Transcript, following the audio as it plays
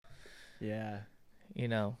Yeah. You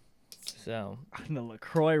know, so. On the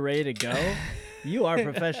LaCroix ready to go? You are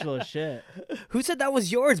professional as shit. Who said that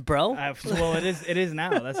was yours, bro? Well, it is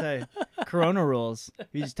now. That's how Corona rules. If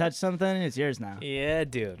you just touch something, it's yours now. Yeah,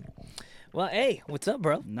 dude. Well, hey, what's up,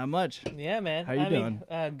 bro? Not much. Yeah, man. How you doing?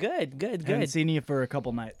 Good. Haven't seen you for a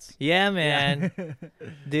couple nights. Yeah, man.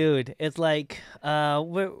 Dude, it's like,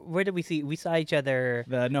 where did we see? We saw each other.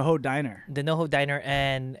 The NoHo Diner. The NoHo Diner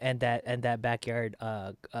and that backyard.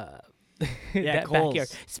 Yeah, that Cole's. backyard.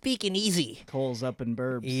 Speaking easy. Cole's up in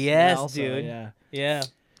Burbs. Yes, also, dude. Yeah. Yeah.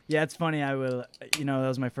 Yeah, it's funny. That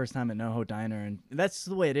was my first time at NoHo Diner, and that's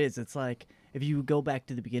the way it is. It's like if you go back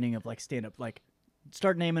to the beginning of like stand up, like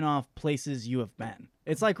start naming off places you have been.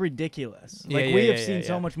 It's like ridiculous. Like we have seen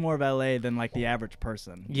so much more of LA than like the average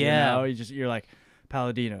person. Yeah. You know? You're like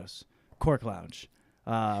Paladinos, Cork Lounge,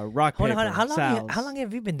 Rock Hold Paper, on. How Sal's. long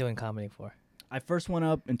have you been doing comedy for? I first went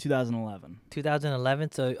up in 2011.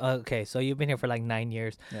 2011. So okay, so you've been here for like 9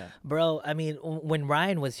 years. Yeah. Bro, I mean, when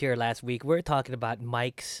Ryan was here last week, we were talking about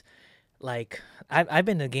mics. Like, I've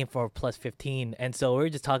been in the game for plus 15, and so we were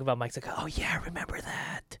just talking about mics. Like, oh yeah, I remember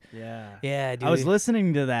that. Yeah. Yeah, dude. I was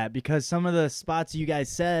listening to that because some of the spots you guys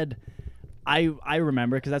said, I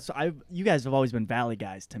remember because you guys have always been Valley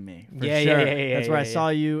guys to me. For Yeah, sure. yeah. That's where I saw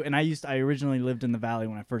you, and I originally lived in the Valley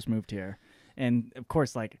when I first moved here, and of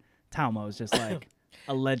course like Talmo is just like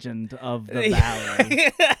a legend of the Valley.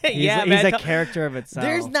 He's a character of itself.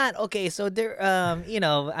 There's not okay. So there,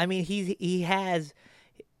 I mean, he has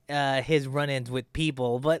his run-ins with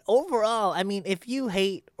people, but overall, I mean, if you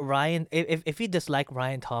hate Ryan, if you dislike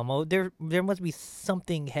Ryan Talmo, there must be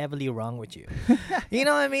something heavily wrong with you. You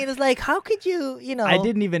know what I mean? It's like, how could you? I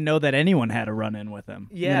didn't even know that anyone had a run-in with him.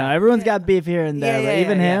 Yeah, everyone's got beef here and there, but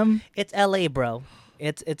even him. It's LA, bro.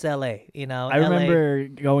 It's LA, you know. I remember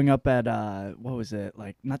going up at what was it,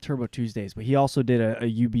 like not Turbo Tuesdays, but he also did a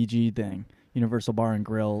UBG thing, Universal Bar and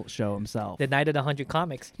Grill show himself. The Night of the 100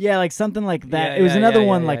 Comics. Yeah, like something like that. Yeah, it was another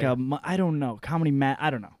one, yeah. I don't know, comedy mat. I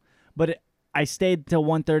don't know, but I stayed till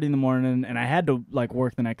 1:30 in the morning, and I had to like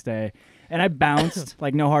work the next day, and I bounced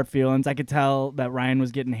like no hard feelings. I could tell that Ryan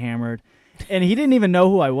was getting hammered. And he didn't even know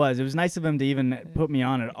who I was. It was nice of him to even put me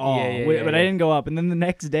on at all. But I didn't go up. And then the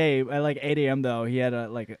next day, at like 8 a.m. though,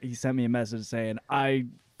 he sent me a message saying, "I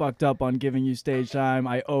fucked up on giving you stage time.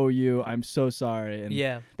 I owe you. I'm so sorry."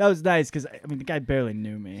 And that was nice because I mean the guy barely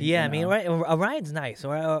knew me. Yeah, I mean Ryan's nice.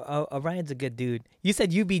 Ryan's a good dude. You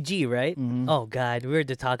said UBG, right? Mm-hmm. Oh God, we were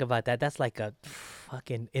to talk about that. That's like a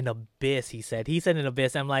fucking an abyss. He said an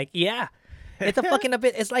abyss. I'm like, yeah, it's a fucking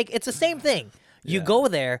abyss. It's like it's the same thing. You go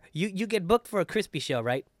there, you get booked for a Crispy show,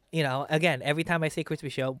 right? You know, again, every time I say Crispy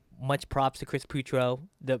show, much props to Chris Petro,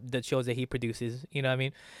 the shows that he produces, you know what I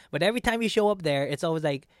mean? But every time you show up there, it's always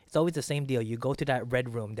the same deal. You go to that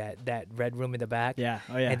red room, that red room in the back. Yeah,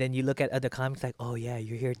 oh yeah. And then you look at other comics like, oh yeah,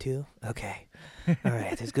 you're here too? Okay. All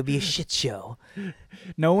right, there's going to be a shit show.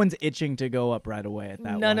 No one's itching to go up right away at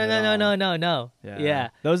that No. No. Yeah.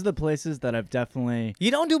 Those are the places that I've definitely...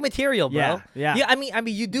 You don't do material, bro. Yeah. I mean,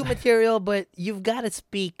 you do material, but you've got to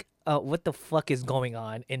speak what the fuck is going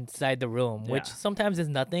on inside the room, which sometimes is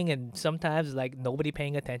nothing, and sometimes like nobody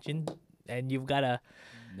paying attention, and you've got to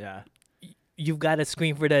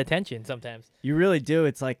scream for the attention sometimes. You really do.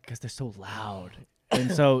 It's like because they're so loud. And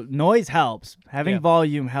so noise helps. Having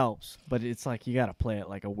volume helps, but it's like you got to play it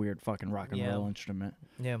like a weird fucking rock and roll instrument.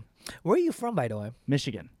 Yeah. Where are you from, by the way?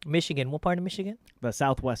 Michigan. Michigan. What part of Michigan? The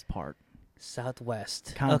southwest part.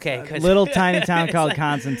 Southwest. Okay. Little tiny town called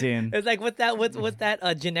Constantine. It's like what's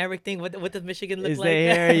that generic thing? What does Michigan look Is like?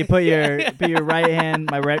 Here you put your right hand,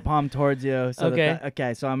 my right palm towards you. So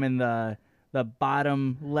okay. So I'm in the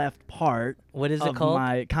bottom left part. What is it called?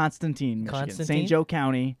 My Constantine, Michigan. Constantine? St. Joe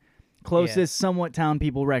County. Closest somewhat town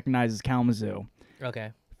people recognize is Kalamazoo.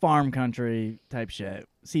 Okay. Farm country type shit.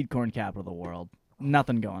 Seed corn capital of the world.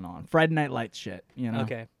 Nothing going on. Friday Night Lights shit, you know?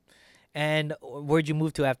 Okay. And where'd you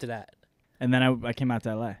move to after that? And then I came out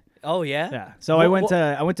to LA. Oh yeah? Yeah. So I went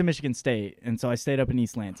to Michigan State, and so I stayed up in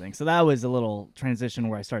East Lansing. So that was a little transition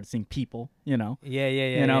where I started seeing people, you know. Yeah.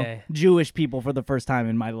 You know, Jewish people for the first time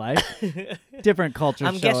in my life. Different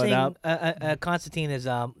cultures showing up. I'm guessing Constantine is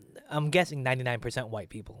I'm guessing 99% white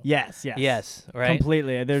people. Yes, right?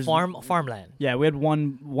 Completely. There's farmland. Yeah, we had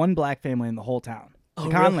one black family in the whole town. Oh,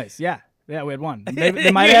 the Conleys, really? Yeah, we had one.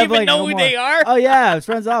 They might you have even like know who they are? Oh yeah, his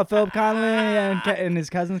friends all Philip Conley and his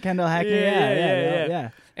cousin Kendall Hackney.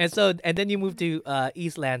 Yeah. And then you moved to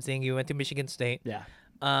East Lansing. You went to Michigan State. Yeah.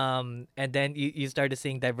 And then you started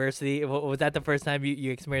seeing diversity. Was that the first time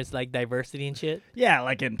you experienced like diversity and shit? Yeah,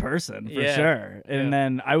 like in person for Yeah. sure. And Yeah.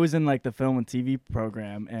 then I was in like the film and TV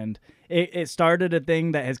program, and it started a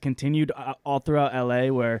thing that has continued all throughout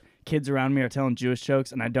LA, where kids around me are telling Jewish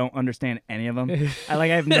jokes, and I don't understand any of them. I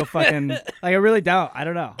have no fucking like I really don't. I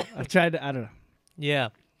don't know. I've tried to. I don't know. Yeah.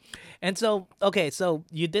 And so okay, so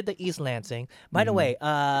you did the East Lansing. By the way,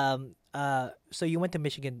 so you went to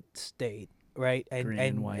Michigan State, right? Green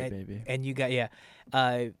and white, baby. And you got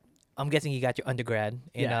I'm guessing you got your undergrad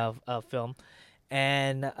in film.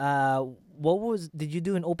 And did you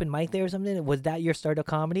do an open mic there or something? Was that your start of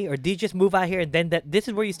comedy, or did you just move out here and then this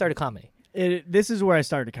is where you started comedy? This is where I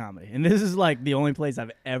started comedy, and this is like the only place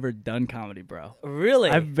I've ever done comedy, bro. Really?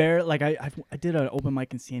 I did an open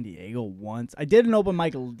mic in San Diego once. I did an open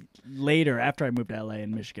mic later after I moved to LA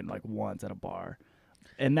in Michigan, like once at a bar,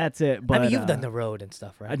 and that's it. But I mean, you've done the road and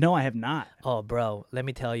stuff, right? No, I have not. Oh, bro, let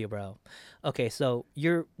me tell you, bro. Okay, so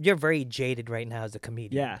you're very jaded right now as a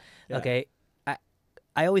comedian. Yeah. Okay.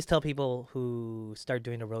 I always tell people who start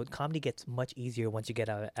doing the road, comedy gets much easier once you get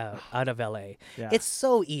out of LA. Yeah. It's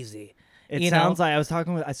so easy. It sounds like I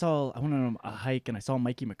went on a hike and I saw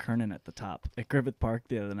Mikey McKernan at the top at Griffith Park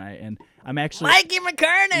the other night, and I'm actually Mikey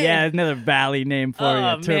McKernan. Yeah, another valley name for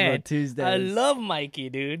you. Turbo Man. Tuesdays. I love Mikey,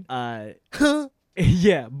 dude.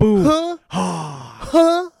 Yeah, boo.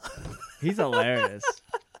 Huh? He's hilarious.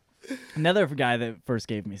 Another guy that first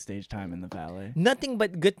gave me stage time in the valley. Nothing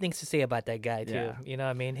but good things to say about that guy too. Yeah. You know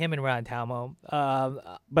what I mean? Him and Ron Talmo.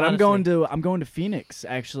 But honestly, I'm going to Phoenix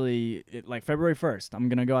actually, like February 1st. I'm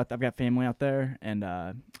gonna go out. I've got family out there, and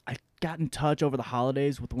I got in touch over the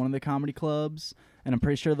holidays with one of the comedy clubs, and I'm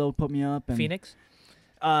pretty sure they'll put me up. And, Phoenix.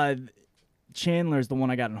 Chandler's the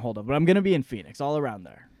one I got in hold of, but I'm gonna be in Phoenix, all around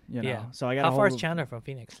there. You know? Yeah. So I got. How far is Chandler from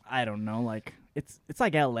Phoenix? I don't know. Like it's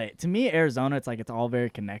like LA. To me, Arizona, it's like it's all very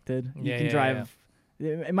connected. You can drive.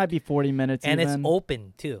 Yeah. It might be 40 minutes, and even. it's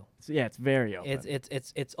open too. So, yeah, it's very open.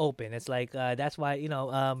 It's open. It's like that's why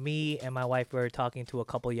me and my wife were talking to a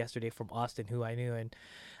couple yesterday from Austin who I knew, and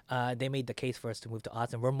they made the case for us to move to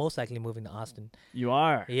Austin. We're most likely moving to Austin. You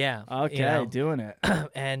are. Yeah. Okay, doing it.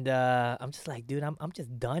 And I'm just like, dude, I'm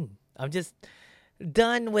just done. I'm just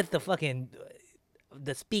done with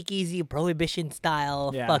the speakeasy prohibition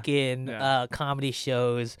style comedy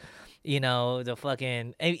shows. The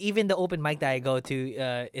fucking even the open mic that I go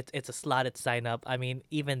to, it's a slotted sign up. I mean,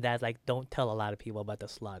 even that's like, don't tell a lot of people about the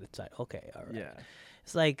slotted sign. Okay, all right. Yeah.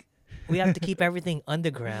 It's like we have to keep everything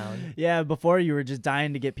underground. Yeah, before you were just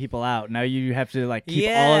dying to get people out. Now you have to like keep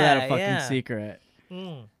all of that a fucking secret.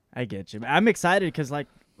 I get you. I'm excited because like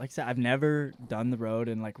I said, I've never done the road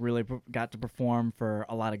and like really got to perform for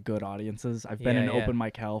a lot of good audiences. I've been in open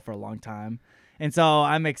mic hell for a long time. And so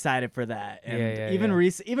I'm excited for that. And even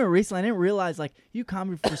recently, I didn't realize like you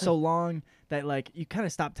comedy for so long that like you kind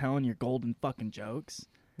of stopped telling your golden fucking jokes.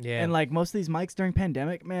 Yeah. And like most of these mics during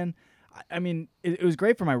pandemic, man, I mean, it was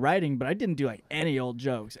great for my writing, but I didn't do like any old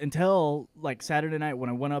jokes until like Saturday night when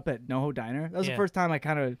I went up at NoHo Diner. That was the first time I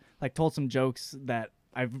kind of like told some jokes that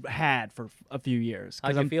I've had for a few years.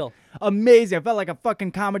 How'd you feel? Amazing. I felt like a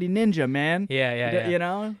fucking comedy ninja, man. Yeah. You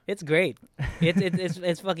know? It's great.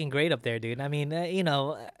 It's fucking great up there, dude. I mean,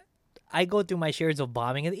 I go through my shares of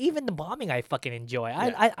bombing, and even the bombing I fucking enjoy.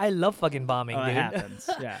 Yeah. I love fucking bombing, dude. It happens.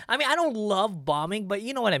 Yeah. I mean, I don't love bombing, but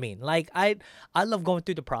you know what I mean. Like I love going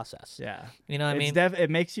through the process. Yeah. You know what I mean? It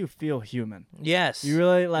makes you feel human. Yes. You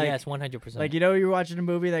really like. Yes, 100%. Like you're watching a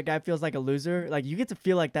movie, that guy feels like a loser. Like you get to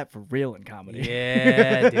feel like that for real in comedy.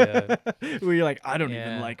 Yeah, dude. Where you're like, I don't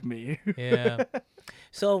even like me. Yeah.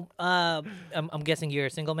 So, I'm guessing you're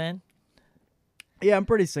a single man. Yeah, I'm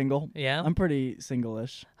pretty single. Yeah? I'm pretty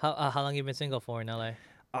single-ish. How long you been single for in LA?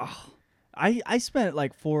 Oh, I spent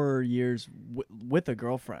like 4 years with a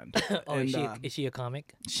girlfriend. Oh, and, is she a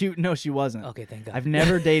comic? No, she wasn't. Okay, thank God. I've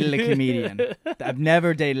never dated a comedian. I've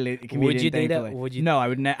never dated a comedian. Would you date thankfully. Would you? No, I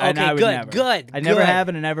would never. Okay, I would good, never. good. I never good. have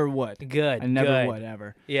and I never would. Good. I never good. would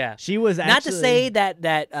ever. Yeah. She was actually Not to say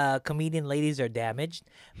that comedian ladies are damaged.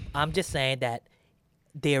 I'm just saying that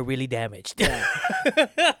they are really damaged. Yeah.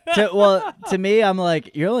 To me, I'm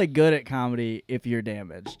like, you're only good at comedy if you're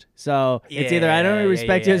damaged. So it's either I don't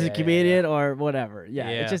respect you as a comedian or whatever. Yeah,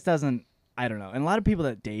 it just doesn't. I don't know. And a lot of people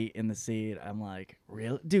that date in the scene, I'm like,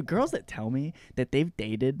 really? Dude, girls that tell me that they've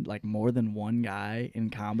dated like more than one guy in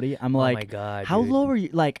comedy, I'm like, oh my God, how dude. low are you?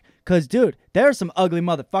 Like, cause dude, there are some ugly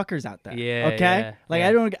motherfuckers out there. Yeah, Okay. yeah, like yeah.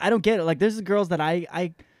 I don't get it. Like there's girls that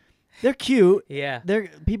I They're cute. Yeah.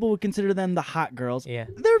 People would consider them the hot girls. Yeah.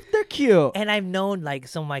 They're cute. And I've known like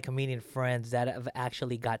some of my comedian friends that have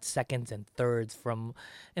actually got seconds and thirds from,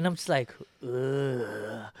 and I'm just like,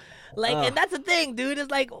 ugh. Like, and that's the thing, dude. It's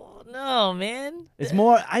like, oh, no, man. It's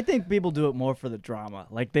more. I think people do it more for the drama.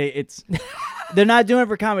 Like they're not doing it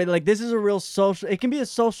for comedy. Like this is a real social. It can be a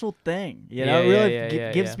social thing. You know, Yeah, it really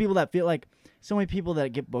yeah, gives yeah. people that feel like so many people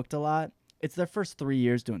that get booked a lot. It's their first 3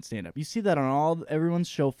 years doing stand up. You see that on everyone's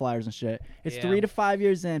show flyers and shit. It's Yeah. 3 to 5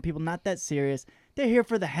 years in. People not that serious. They're here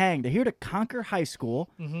for the hang. They're here to conquer high school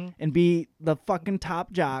and be the fucking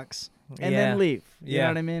top jocks and Yeah. then leave. You Yeah.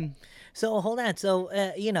 know what I mean? So hold on. So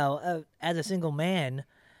as a single man,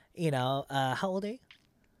 how old are you?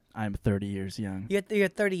 I'm 30 years young. You're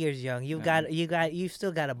 30 years young. You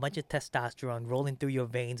still got a bunch of testosterone rolling through your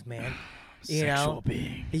veins, man. You Sexual know?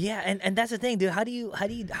 being. Yeah, and that's the thing, dude. How do you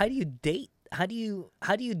date? How do you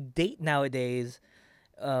date nowadays?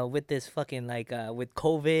 With this fucking with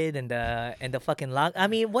COVID and the fucking lock. I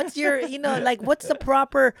mean, what's your what's the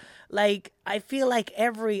proper I feel like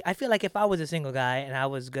if I was a single guy and I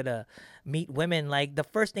was gonna meet women, like the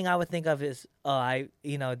first thing I would think of is I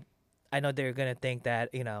know they're gonna think that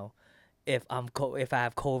if I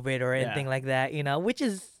have COVID or anything like that, which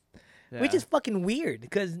is fucking weird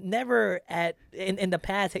because never in the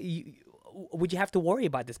past would you have to worry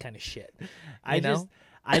about this kind of shit. I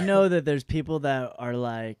know that there's people that are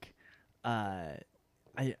like, if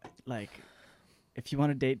you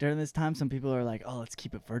want to date during this time, some people are like, oh, let's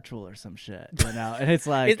keep it virtual or some shit, And it's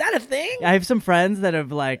like, is that a thing? I have some friends that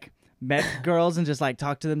have like met girls and just like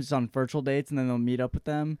talked to them just on virtual dates, and then they'll meet up with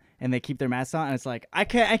them and they keep their masks on, and it's like I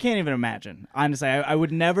can't even imagine. Honestly, I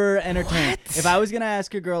would never entertain. If I was gonna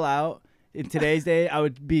ask a girl out in today's day,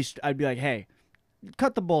 I'd be like, hey,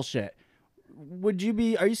 cut the bullshit.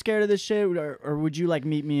 Are you scared of this shit, or would you like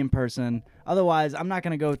meet me in person? Otherwise, I'm not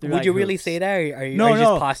gonna go through. Would you really hoops. say that, or are you No.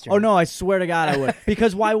 just posturing? Oh no, I swear to God, I would.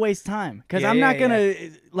 Because why waste time? Because I'm not gonna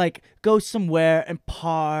like go somewhere and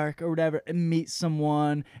park or whatever and meet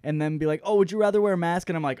someone and then be like, oh, would you rather wear a mask?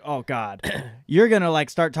 And I'm like, oh God, you're gonna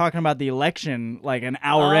like start talking about the election like an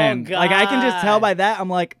hour in. God. Like I can just tell by that. I'm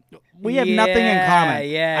like, we have nothing in common.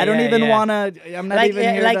 I don't even wanna. I'm not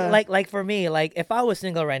even here like for me, like if I was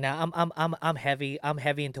single right now, I'm heavy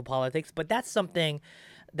into politics, but that's something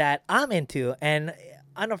that I'm into. And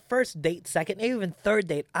on a first date, second, even third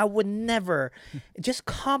date, I would never. Just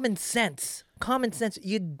common sense.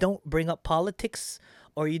 You don't bring up politics,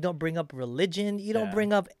 or you don't bring up religion. You don't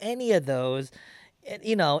bring up any of those.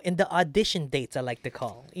 In the audition dates, I like to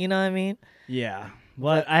call. You know what I mean? Yeah.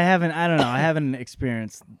 Well, I haven't. I don't know. I haven't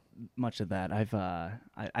experienced much of that.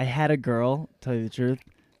 I had a girl, tell you the truth,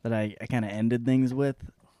 that I kind of ended things with,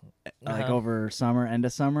 like over summer, end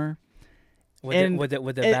of summer. Was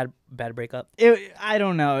it bad breakup? I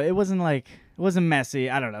don't know. It wasn't messy.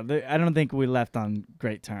 I don't know. I don't think we left on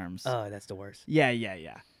great terms. Oh, that's the worst.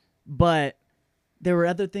 Yeah. But there were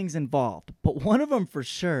other things involved. But one of them for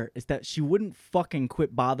sure is that she wouldn't fucking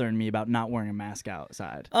quit bothering me about not wearing a mask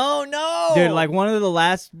outside. Oh no, dude! Like one of the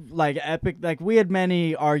last epic. Like we had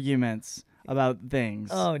many arguments about things.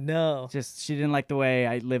 Oh no! Just she didn't like the way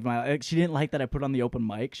I lived my life. She didn't like that I put on the open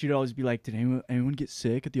mic. She'd always be like, "Did anyone get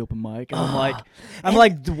sick at the open mic?" And I'm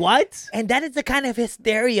like, what? And that is the kind of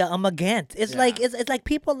hysteria I'm against. It's like it's like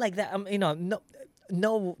people like that.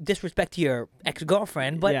 No disrespect to your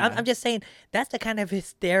ex-girlfriend, but I'm just saying that's the kind of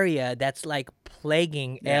hysteria that's like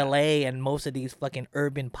plaguing LA and most of these fucking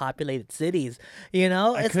urban populated cities.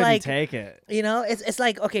 I couldn't take it. It's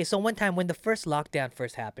like, okay, so one time when the first lockdown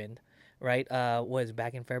first happened, right? Was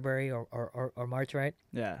back in February or March, right?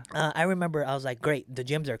 Yeah. I remember I was like, great, the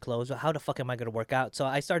gyms are closed. How the fuck am I gonna work out? So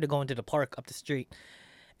I started going to the park up the street.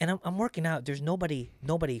 And I'm working out. There's nobody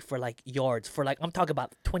for like yards, for like, I'm talking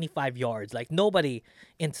about 25 yards, like nobody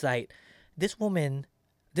in sight. This woman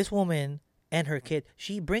and her kid,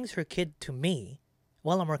 she brings her kid to me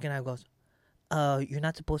while I'm working out. Goes, you're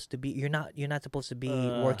not supposed to be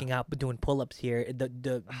working out but doing pull-ups here.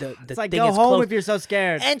 The it's like, thing go is home closed. if you're so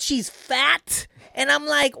scared. And she's fat, and I'm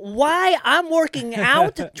like, why? I'm working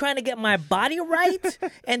out trying to get my body right,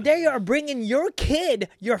 and there you are bringing your kid,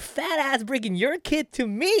 your fat ass bringing your kid to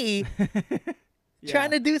me,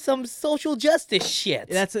 trying to do some social justice shit.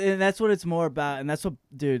 That's what it's more about, and that's what,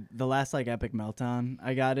 dude, the last like epic meltdown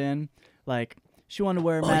I got in, like, she wanted to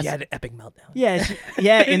wear a mask. Oh, you had an epic meltdown.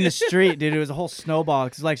 Yeah, in the street, dude. It was a whole snowball.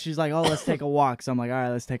 Cause like she's like, oh, let's take a walk. So I'm like, all right,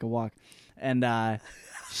 let's take a walk. And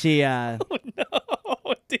she oh no,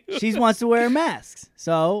 dude. she wants to wear masks.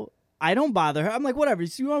 So I don't bother her. I'm like, whatever.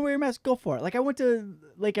 You want to wear your mask? Go for it. Like, I went to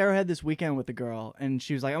Lake Arrowhead this weekend with the girl, and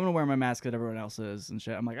she was like, I'm going to wear my mask that everyone else is and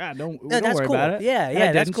shit. I'm like, don't that's worry cool. about it. Yeah, And yeah,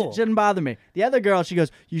 I that's didn't. cool. It didn't bother me. The other girl, she goes,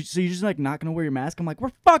 so you're just like not going to wear your mask? I'm like,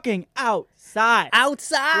 we're fucking outside. We're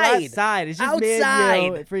Outside. outside. It's just me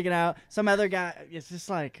and you freaking out. Some other guy, it's just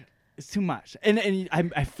like, it's too much. And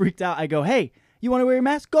I freaked out. I go, hey, you want to wear your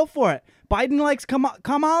mask? Go for it. Biden likes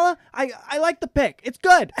Kamala. I like the pick. It's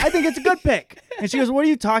good. I think it's a good pick. And she goes, what are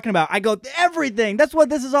you talking about? I go, everything. That's what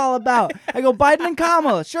this is all about. I go, Biden and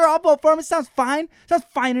Kamala. Sure, I'll vote for him. It sounds fine. Sounds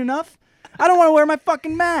fine enough. I don't want to wear my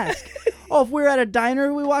fucking mask. Oh, if we were at a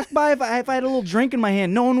diner we walked by, if I had a little drink in my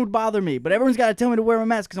hand, no one would bother me. But everyone's got to tell me to wear my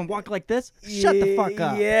mask because I'm walking like this. Shut the fuck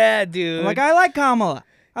up. Yeah, dude. I'm like, I like Kamala.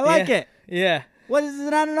 I like it. Yeah. What is it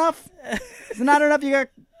not enough? Is it not enough? You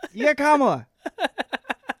got Kamala.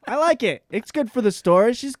 I like it. It's good for the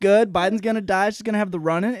story. She's good. Biden's gonna die. She's gonna have the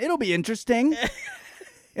run-in. It'll be interesting.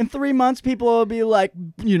 In 3 months, people will be like,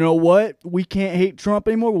 you know what? We can't hate Trump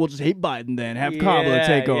anymore. We'll just hate Biden then. Have Kamala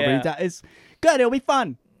take over. Yeah. It's good. It'll be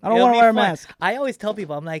fun. I don't want to wear a mask. I always tell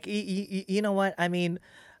people, I'm like, you know what? I mean,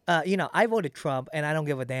 I voted Trump, and I don't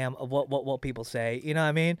give a damn of what people say. You know what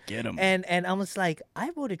I mean? Get 'em. And I'm just like,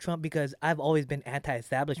 I voted Trump because I've always been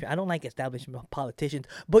anti-establishment. I don't like establishment politicians.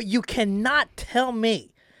 But you cannot tell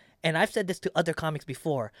me, and I've said this to other comics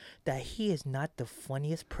before, that he is not the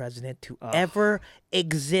funniest president to ever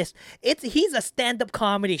exist. He's a stand-up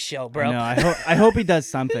comedy show, bro. No, I hope he does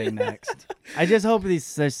something next. I just hope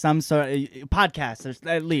there's some sort of podcast. There's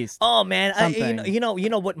at least. Oh man, something. you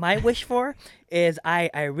know what my wish for is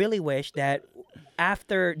I really wish that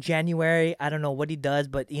after January, I don't know what he does,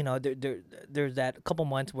 but you know there's that couple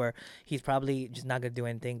months where he's probably just not gonna do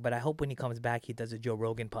anything. But I hope when he comes back, he does a Joe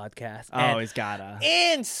Rogan podcast. Oh, he's gotta.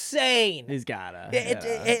 Insane. He's gotta.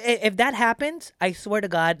 If that happens, I swear to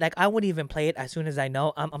God, like I wouldn't even play it as soon as I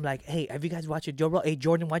know. I'm like, hey, have you guys watched it, Joe Rogan? Hey,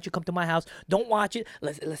 Jordan, why don't you come to my house? Don't watch it.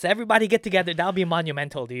 Let's everybody get together. That'll be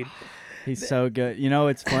monumental, dude. He's so good. You know,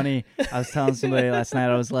 it's funny. I was telling somebody last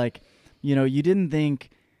night. I was like, you know, you didn't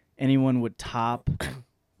think anyone would top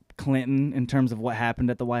Clinton in terms of what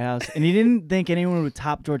happened at the White House, and you didn't think anyone would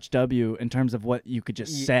top George W. in terms of what you could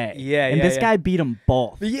just say. And this guy beat them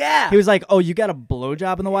both. Yeah. He was like, "Oh, you got a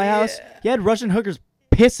blowjob in the White House? You had Russian hookers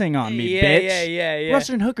pissing on me, bitch. Yeah.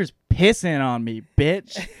 Russian hookers pissing on me,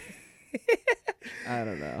 bitch." I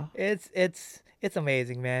don't know. It's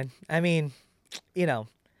amazing, man. I mean, you know,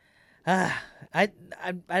 I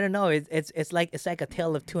don't know. It's like a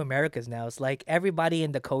tale of two Americas now. It's like everybody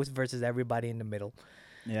in the coast versus everybody in the middle.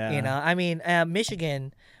 Yeah. You know, I mean,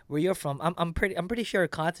 Michigan, where you're from, I'm pretty sure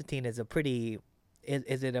Constantine is a pretty.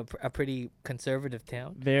 Is it a pretty conservative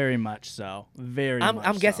town? Very much so.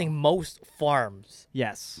 I'm guessing most farms.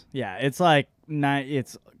 Yes. Yeah. It's like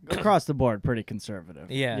it's across the board pretty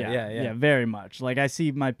conservative. Yeah. Very much. Like I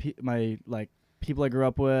see my like people I grew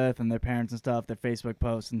up with and their parents and stuff, their Facebook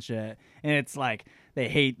posts and shit, and it's like they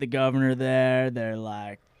hate the governor there. They're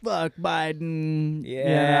like, fuck Biden.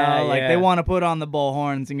 Yeah. Like they want to put on the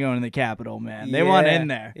bullhorns and go into the Capitol, man. They want in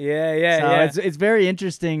there. Yeah. So it's very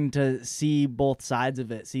interesting to see both sides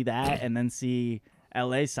of it. See that and then see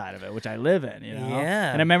LA side of it, which I live in, you know? Yeah.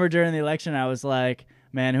 And I remember during the election I was like,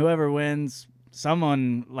 man, whoever wins,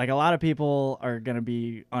 someone, like a lot of people are going to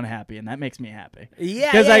be unhappy, and that makes me happy. Yeah.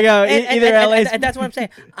 Because I go, either LA's... And that's what I'm saying.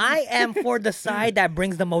 I am for the side that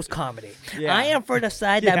brings the most comedy. Yeah. I am for the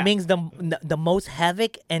side that brings the most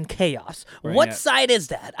havoc and chaos. What side is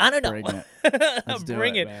that? I don't know. Bring it. Let's do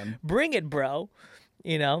Bring it. man. Bring it, bro.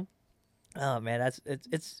 You know? Oh, man,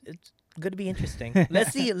 it's going to be interesting.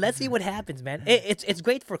 Let's see what happens, man. It's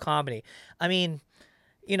great for comedy. I mean...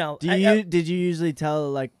 You know, did you usually tell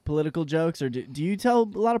like political jokes, or do you tell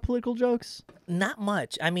a lot of political jokes? Not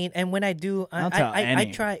much. I mean, and when I do, I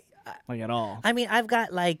try. Like at all. I mean, I've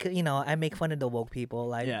got like, you know, I make fun of the woke people.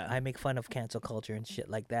 Like, Yeah. I make fun of cancel culture and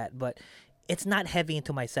shit like that. But it's not heavy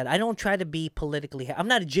into my set. I don't try to be politically. I'm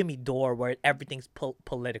not a Jimmy Dore where everything's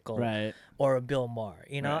political, Right. or a Bill Maher.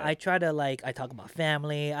 You know, Right. I try to I talk about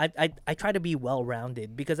family. I try to be well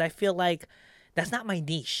rounded because I feel like that's not my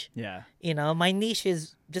niche. Yeah. You know, my niche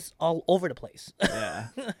is just all over the place. Yeah.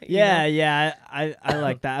 You know? Yeah. I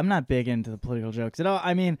like that. I'm not big into the political jokes at all.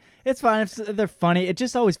 I mean, it's fine if they're funny. It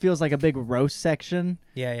just always feels like a big roast section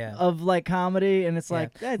Yeah. of like comedy, and it's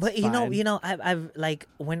like, that's but fine. you know, I've like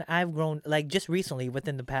when I've grown, like just recently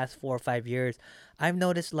within the past 4 or 5 years, I've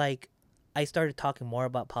noticed like I started talking more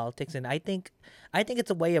about politics, and I think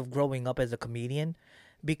it's a way of growing up as a comedian,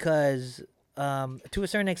 because to a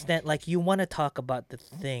certain extent, like you want to talk about the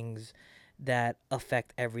things that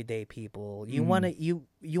affect everyday people. You Mm. wanna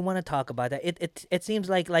you want to talk about that. It seems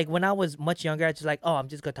like when I was much younger, I just like, oh, I'm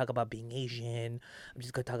just gonna talk about being Asian. I'm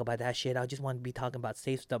just gonna talk about that shit. I just want to be talking about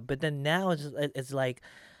safe stuff. But then now it's like,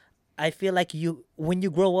 I feel like when you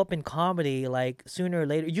grow up in comedy, like sooner or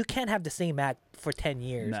later, you can't have the same act for 10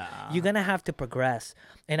 years. Nah. You're gonna have to progress,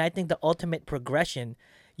 and I think the ultimate progression,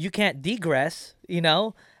 you can't digress. You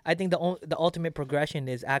know, I think the ultimate progression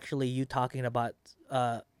is actually you talking about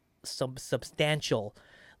some substantial,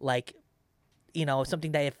 like,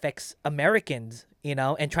 something that affects Americans,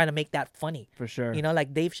 and trying to make that funny. For sure.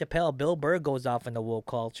 Like Dave Chappelle, Bill Burr goes off in the woke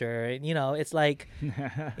culture, and it's like,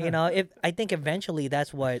 if I think eventually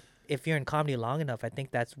that's what, if you're in comedy long enough, I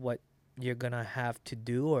think that's what you're gonna have to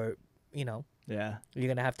do, or Yeah. you're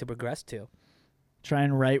gonna have to progress to. Try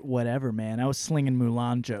and write whatever, man. I was slinging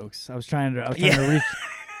Mulan jokes. I was trying to Yeah. reach.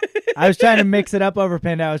 I was trying to mix it up over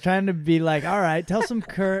Panda. I was trying to be like, all right, tell some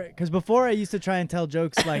because before I used to try and tell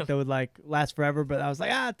jokes like that would like last forever, but I was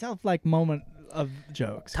like, tell like moment of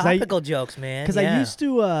jokes. Topical jokes, man. Because yeah. I used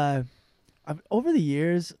to, over the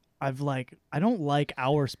years, I don't like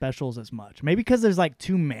hour specials as much. Maybe because there's like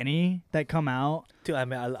too many that come out. I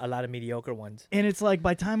mean, a lot of mediocre ones. And it's like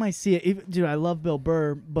by the time I see it, dude, I love Bill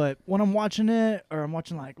Burr, but when I'm watching it or I'm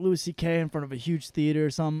watching like Louis C.K. in front of a huge theater or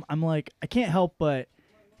something, I'm like, I can't help but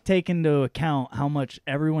take into account how much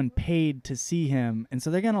everyone paid to see him. And so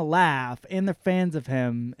they're going to laugh and they're fans of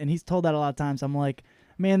him. And he's told that a lot of times. I'm like,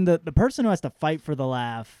 man, the person who has to fight for the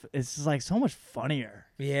laugh is just like so much funnier.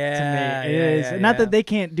 Yeah. To me. It is. Not that they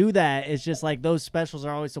can't do that. It's just like those specials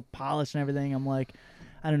are always so polished and everything. I'm like,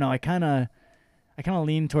 I don't know. I kind of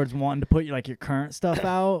lean towards wanting to put like your current stuff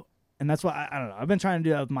out. And that's why I don't know. I've been trying to do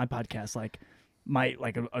that with my podcast. Like,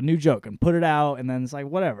 a new joke and put it out, and then it's like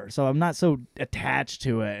whatever. So I'm not so attached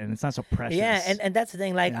to it, and it's not so precious. Yeah, and that's the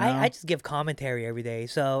thing. Like, I just give commentary every day,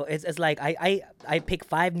 so it's like I pick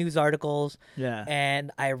 5 news articles. Yeah. And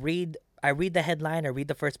I read the headline, I read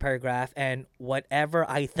the first paragraph, and whatever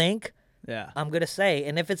I think, I'm gonna say.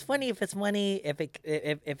 And if it's funny, if it's money, if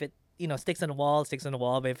it sticks on the wall, it sticks on the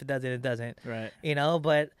wall. But if it doesn't, it doesn't. Right.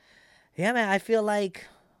 But yeah, man, I feel like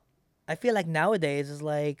nowadays is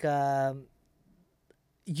like.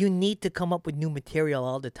 You need to come up with new material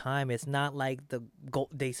all the time. It's not like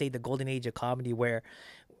they say the golden age of comedy, where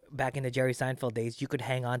back in the Jerry Seinfeld days, you could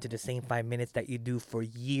hang on to the same 5 minutes that you do for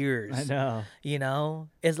years. I know.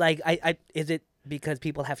 It's like is it because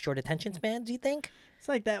people have short attention spans? Do you think? It's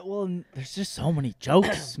like that. Well, there's just so many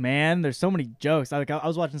jokes, man. There's so many jokes. Like I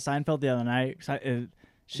was watching Seinfeld the other night.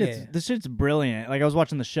 This shit's brilliant. Like I was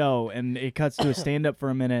watching the show, and it cuts to a stand-up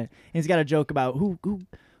for a minute, and he's got a joke about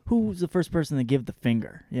who's the first person to give the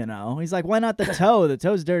finger, He's like, why not the toe? The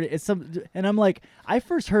toe's dirty. And I'm like, I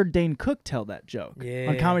first heard Dane Cook tell that joke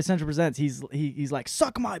on Comedy Central Presents. He's like,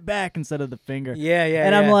 suck my back instead of the finger. Yeah.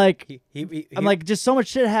 And I'm like, I'm like, just so much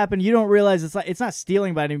shit happened. You don't realize it's not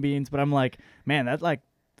stealing by any means, but I'm like, man,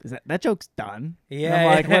 that joke's done. Yeah. And I'm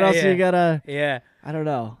like, what else you gotta? Yeah. I don't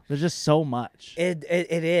know. There's just so much. It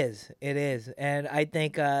is, and I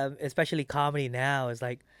think especially comedy now is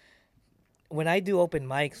like. When I do open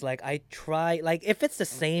mics, like I try, like if it's the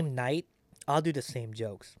same night, I'll do the same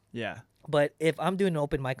jokes. Yeah. But if I'm doing an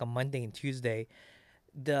open mic on Monday and Tuesday,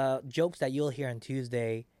 the jokes that you'll hear on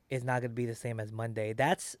Tuesday is not gonna be the same as Monday.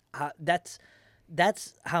 That's how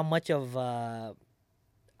much of I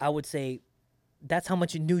would say that's how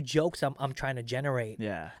much new jokes I'm trying to generate.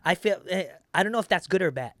 Yeah. I feel I don't know if that's good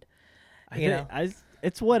or bad.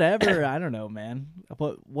 It's whatever. I don't know, man.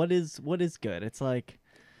 But what is good? It's like.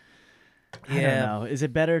 I don't know. Is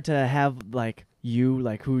it better to have like you,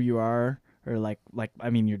 like who you are, or like I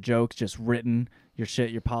mean your jokes just written, your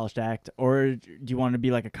shit, your polished act, or do you want to be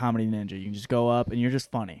like a comedy ninja? You can just go up and you're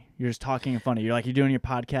just funny. You're just talking and funny. You're doing your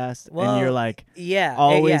podcast and you're like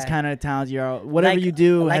always kind of talented. You're whatever you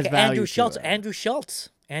do has value.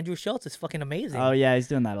 Andrew Schultz is fucking amazing. Oh yeah, he's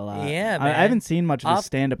doing that a lot. Yeah, man. I haven't seen much of his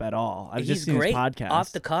stand up at all. I've just seen his podcast.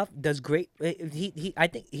 Off the cuff, does great. I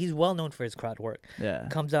think he's well known for his crowd work. Yeah,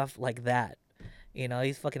 comes off like that.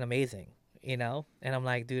 He's fucking amazing. And I'm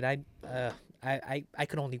like, dude, I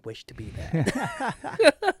could only wish to be that.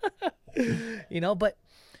 But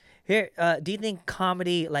here, do you think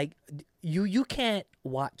comedy, like you can't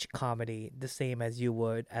watch comedy the same as you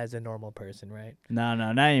would as a normal person, right? No,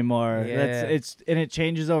 not anymore. Yeah. And it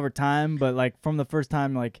changes over time, but like from the first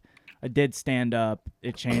time like I did stand up,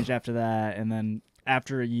 it changed after that, and then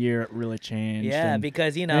after a year it really changed. Yeah,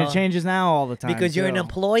 because and it changes now all the time. Because you're an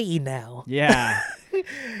employee now. Yeah.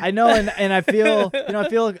 I know, and I feel,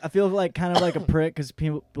 I feel like kind of like a prick because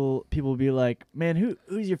people be like, man,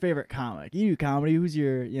 who's your favorite comic? You do comedy, who's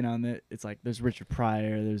your, and it's like there's Richard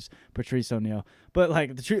Pryor, there's Patrice O'Neill, but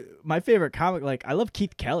like my favorite comic, like I love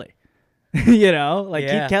Keith Kelly, like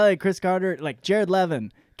Keith Kelly, Chris Carter, like Jared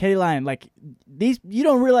Levin, Katie Lyon, like these, you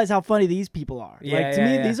don't realize how funny these people are. Like to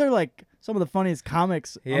me, these are like some of the funniest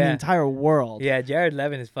comics on the entire world. Yeah, Jared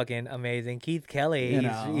Levin is fucking amazing. Keith Kelly,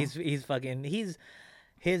 he's fucking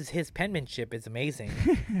his penmanship is amazing.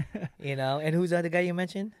 And who's the other guy you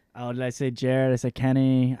mentioned? Oh, did I say Jared? I said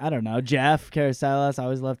Kenny. I don't know. Jeff Carasalis. I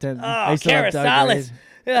always loved him. Oh, Carasalis.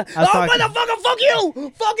 Yeah. Motherfucker, fuck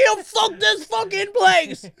you! Fuck you! Fuck this fucking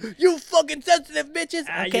place! You fucking sensitive bitches!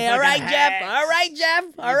 Okay, all right, Jeff. All right, Jeff.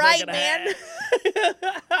 All right, man.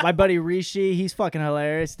 My buddy Rishi, he's fucking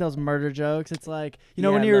hilarious. He tells murder jokes. It's like,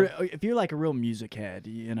 if you're like a real music head,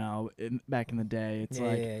 back in the day, it's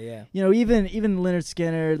even Leonard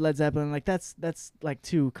Skinner, Led Zeppelin, like that's like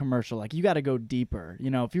too commercial. Like you got to go deeper.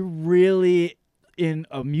 If you're really in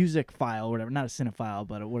a music file or whatever, not a cinephile,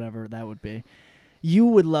 but whatever that would be, you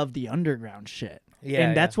would love the underground shit. Yeah,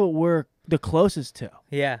 and that's what we're the closest to.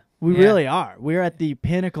 Yeah. We really are. We're at the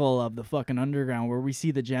pinnacle of the fucking underground where we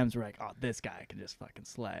see the gems. We're like, oh, this guy can just fucking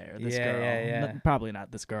slay. Or this girl. Yeah. Probably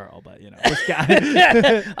not this girl, but, this guy.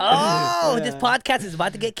 This podcast is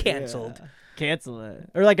about to get canceled. Yeah. Cancel it.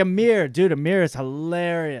 Or like Amir. Dude, Amir is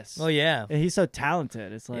hilarious. Oh, yeah. And he's so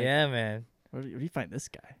talented. It's like, yeah, man. Where do you find this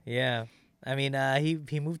guy? Yeah. I mean,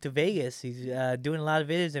 he moved to Vegas. He's doing a lot of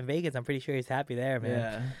videos in Vegas. I'm pretty sure he's happy there,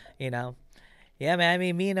 man. Yeah. Yeah, man. I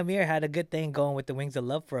mean, me and Amir had a good thing going with the Wings of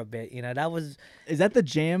Love for a bit. That was. Is that the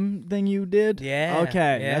jam thing you did? Yeah.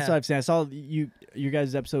 Okay, yeah. That's what I've seen. I saw you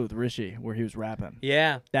guys' episode with Rishi where he was rapping.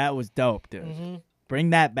 Yeah. That was dope, dude. Mm-hmm. Bring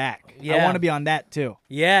that back. Yeah. I want to be on that too.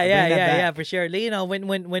 Yeah, for sure.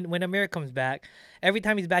 When Amir comes back, every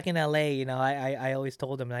time he's back in LA, I always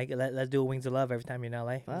told him like let's do a Wings of Love every time you're in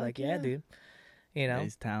LA. He's like, yeah, dude. Yeah,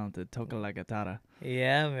 he's talented. Toca la guitarra.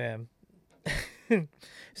 Yeah, man.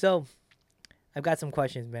 So, I've got some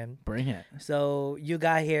questions, man. Bring it. So, you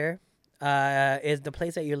got here. Is the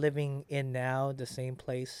place that you're living in now the same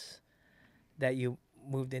place that you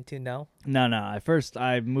moved into? No? No.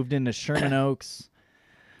 I moved into Sherman Oaks.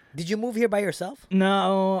 Did you move here by yourself?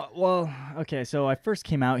 No. Well, okay. So I first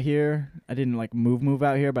came out here. I didn't like move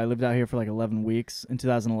out here, but I lived out here for like 11 weeks in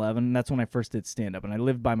 2011. That's when I first did stand up, and I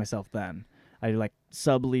lived by myself then. I like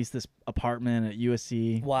subleased this apartment at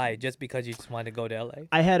USC. Why? Just because you just wanted to go to LA?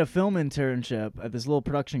 I had a film internship at this little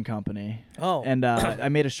production company. Oh. And I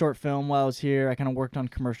made a short film while I was here. I kind of worked on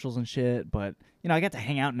commercials and shit, but I got to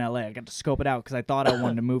hang out in LA. I got to scope it out because I thought I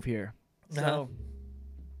wanted to move here. So,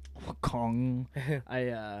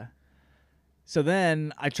 So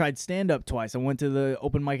then I tried stand-up twice. I went to the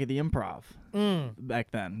open mic at the Improv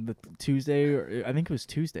back then. The Tuesday, or I think it was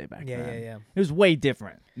Tuesday back then. Yeah. It was way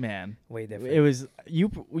different, man. Way different. It was you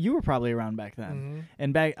were probably around back then. Mm-hmm.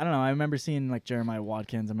 And back, I don't know, I remember seeing like Jeremiah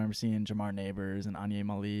Watkins. I remember seeing Jamar Neighbors and Anya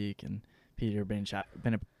Malik and Peter the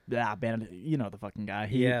fucking guy.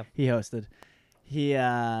 He hosted.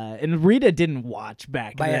 And Rita didn't watch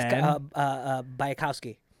back then.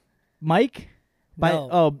 Bayakowski. Mike?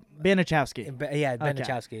 No. Banachowski.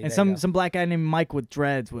 Banachowski. Okay. And some black guy named Mike with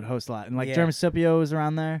dreads would host a lot. And like Jeremy Scipio was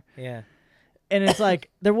around there. Yeah. And it's like,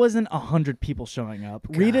 there wasn't 100 people showing up.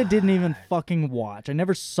 God. Rita didn't even fucking watch. I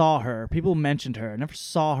never saw her. People mentioned her. I never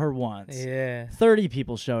saw her once. Yeah. 30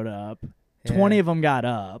 people showed up. 20 of them got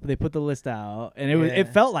up. They put the list out. And it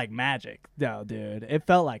felt like magic, though, dude. It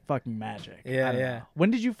felt like fucking magic. Yeah.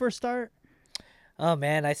 When did you first start? Oh,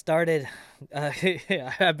 man, I started,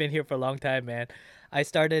 I've been here for a long time, man. I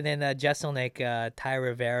started in Jesselnik, Ty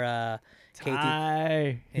Rivera,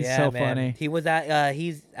 Ty, he's so funny. He was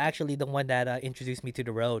he's actually the one that introduced me to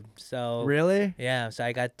the road. So really, yeah. So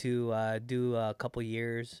I got to do a couple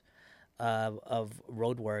years of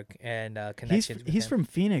road work and connections. He's from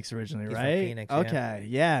Phoenix originally, right? From Phoenix, okay,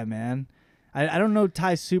 yeah, man. I don't know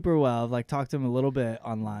Ty super well. I've like talked to him a little bit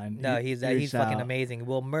online. No, he's fucking amazing.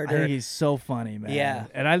 We'll murder. I think he's so funny, man. Yeah,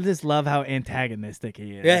 and I just love how antagonistic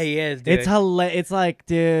he is. Yeah, he is, dude. It's It's like,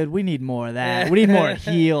 dude, we need more of that. We need more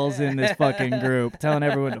heels in this fucking group, telling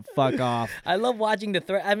everyone to fuck off. I love watching the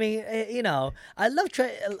thread. I mean, I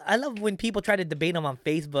love when people try to debate him on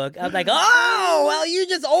Facebook. I was like, oh, well, you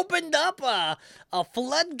just opened up a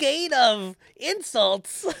floodgate of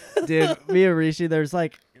insults. Dude, me and Rishi, there's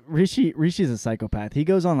like. Rishi's a psychopath. He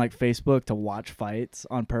goes on like Facebook to watch fights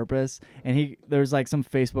on purpose, and there's like some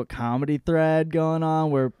Facebook comedy thread going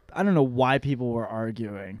on where I don't know why people were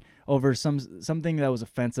arguing over something that was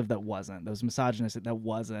offensive that wasn't. That was misogynistic that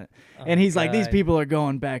wasn't. Oh, and he's like, these God. people are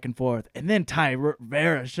going back and forth. And then Ty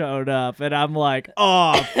Rivera showed up, and I'm like,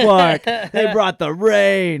 oh, fuck. They brought the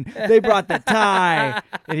rain. They brought the Ty.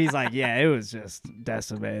 And he's like, yeah, it was just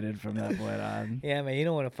decimated from that point on. Yeah, man, you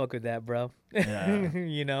don't want to fuck with that, bro. Yeah.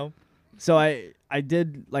 You know? So I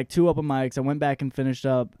did like 2 open mics. I went back and finished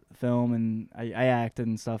up film, and I acted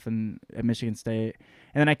and stuff at Michigan State.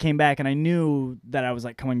 And then I came back, and I knew that I was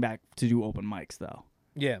like coming back to do open mics though.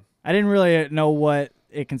 Yeah. I didn't really know what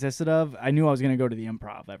it consisted of. I knew I was going to go to the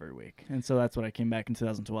Improv every week. And so that's what I came back in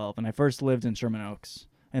 2012. And I first lived in Sherman Oaks,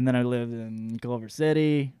 and then I lived in Culver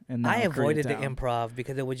City, and then I avoided the Koreatown. Improv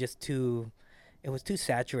because it was just too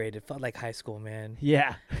saturated. It felt like high school, man.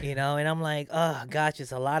 Yeah. You know, and I'm like, oh gosh,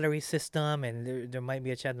 it's a lottery system, and there might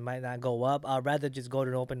be a chance it might not go up. I'd rather just go to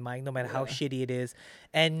an open mic, no matter how shitty it is,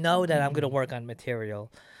 and know that I'm gonna work on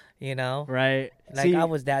material. You know, Right. like See, I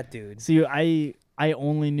was that dude. See, I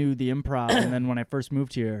only knew the Improv, and then when I first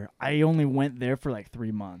moved here, I only went there for like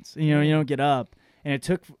 3 months. You know, you don't get up, and it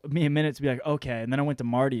took me a minute to be like, okay. And then I went to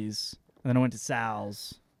Marty's, and then I went to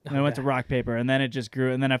Sal's, and I went to Rock Paper, and then it just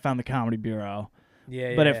grew, and then I found the Comedy Bureau.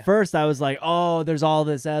 Yeah, But yeah. at first, I was like, oh, there's all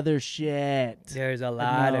this other shit. There's a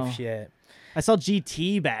lot No. of shit. I saw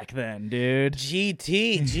GT back then, dude.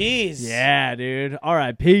 GT, jeez. Yeah, dude.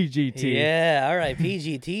 R.I.P. GT. Yeah, all right,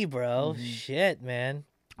 PGT, bro. Shit, man.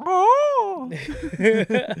 Oh.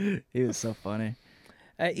 He was so funny.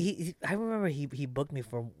 I remember he booked me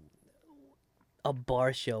for a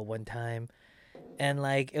bar show one time, and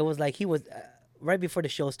like it was like he was right before the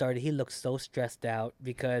show started. He looked so stressed out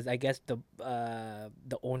because I guess the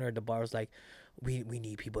owner of the bar was like, we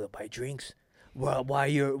need people to buy drinks. Well, why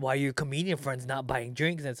your comedian friends not buying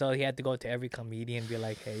drinks? And so he had to go to every comedian and be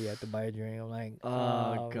like, hey, you have to buy a drink. I'm like,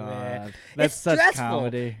 Oh, man. God. That's It's such stressful.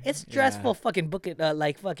 comedy. It's stressful fucking booking,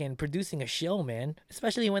 like fucking producing a show, man.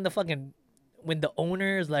 Especially when the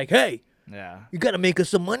owner is like, hey, Yeah. you gotta make us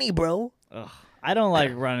some money, bro. Ugh. I don't like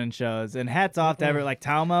running shows, and hats off to every like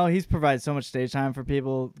Talmo. He's provided so much stage time for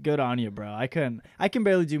people. Good on you, bro. I can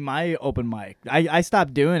barely do my open mic. I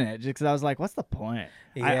stopped doing it just because I was like, what's the point?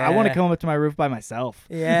 I want to Yeah. come up to my roof by myself.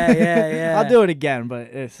 Yeah. I'll do it again, but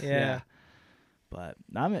it's Yeah. But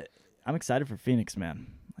I'm excited for Phoenix, man.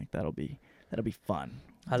 Like that'll be fun.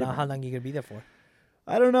 How long you gonna be there for?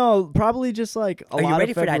 I don't know. Probably just like a Are lot you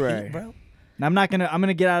ready of for that February. heat, bro? I'm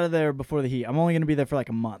gonna get out of there before the heat. I'm only gonna be there for like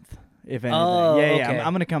a month, if anything. Oh, yeah. okay.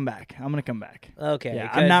 I'm gonna come back. Okay. Yeah,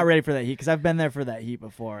 I'm 'cause- not ready for that heat because I've been there for that heat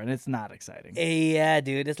before, and it's not exciting. Yeah,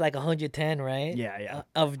 dude, it's like 110, right? Yeah.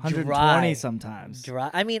 Of 120 dry. sometimes. Dry.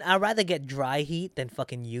 I mean, I'd rather get dry heat than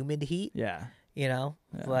fucking humid heat. Yeah, You know,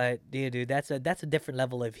 Yeah. but dude, that's a different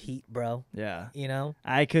level of heat, bro. yeah. You know.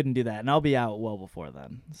 I couldn't do that, and I'll be out well before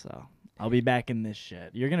then. So I'll be back in this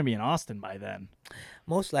shit. You're gonna be in Austin by then.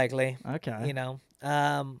 Most likely. Okay. You know,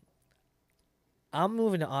 I'm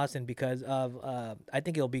moving to Austin because of I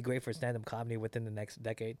think it'll be great for stand-up comedy within the next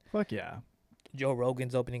decade. Fuck yeah. Joe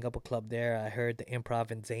Rogan's opening up a club there. I heard the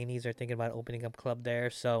Improv and Zanies are thinking about opening up a club there.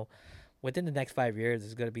 So within the next 5 years,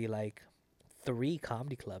 there's going to be like 3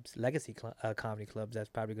 comedy clubs, legacy comedy clubs that's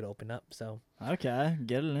probably going to open up. So Okay,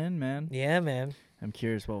 get it in, man. yeah, man. I'm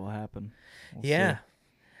curious what will happen. We'll Yeah. see.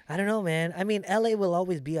 I don't know, man. I mean, LA will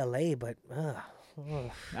always be LA, but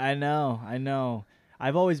I know.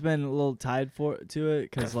 I've always been a little tied to it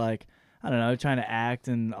because, like, I don't know, trying to act,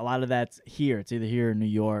 and a lot of that's here. It's either here or New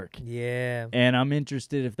York. yeah. And I'm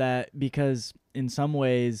interested if that, because in some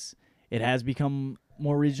ways it has become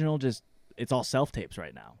more regional. Just it's all self tapes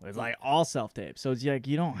right now. It's like all self tapes. So it's like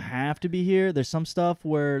you don't have to be here. There's some stuff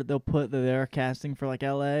where they'll put that they're casting for like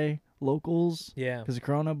LA locals Yeah. because of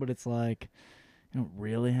Corona, but it's like you don't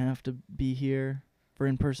really have to be here for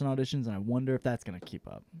in-person auditions. And I wonder if that's gonna keep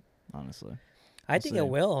up. Honestly, I think see. it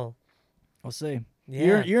will. we'll see.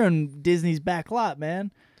 Yeah. You're in Disney's back lot,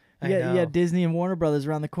 man. I You know. got Disney and Warner Brothers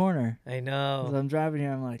around the corner. I As know. I'm driving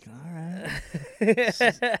here, I'm like, all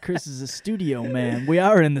right. Chris is a studio man. We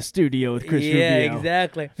are in the studio with Chris yeah, Rubio.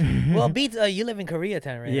 exactly. Well, Beats, you live in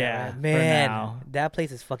Koreatown right Yeah, now, right? for Man, now. that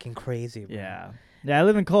place is fucking crazy, bro. Yeah, I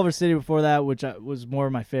live in Culver City before that, which was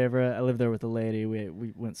more my favorite. I lived there with a lady. We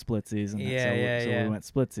went splitsies, and so we went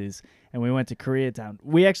splitsies, and we went to Koreatown.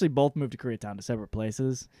 We actually both moved to Koreatown to separate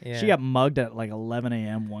places. Yeah. She got mugged at like 11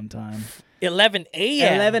 a.m. one time. 11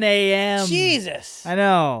 a.m. 11 a.m. Jesus. I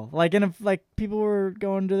know. Like people were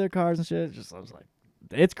going to their cars and shit. I was like,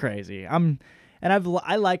 it's crazy.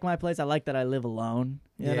 I like my place. I like that I live alone.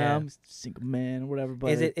 You know, Yeah. I'm a single man or whatever.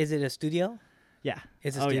 But Is it a studio? Yeah.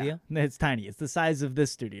 It's a Oh, studio? Yeah. It's tiny. It's the size of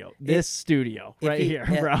this studio. This studio If right you- here,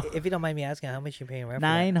 yeah, bro. If you don't mind me asking, how much you paying rent for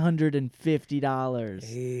 $950.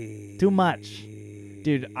 that? Too much.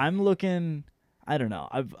 Dude, I'm looking. I don't know.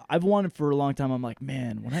 I've wanted for a long time. I'm like,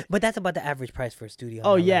 man, when I. But that's about the average price for a studio.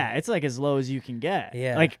 Oh in LA. yeah, it's like as low as you can get.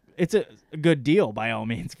 Yeah. Like it's a good deal by all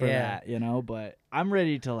means for Yeah. that, But I'm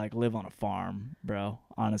ready to like live on a farm, bro.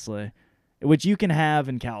 Honestly, which you can have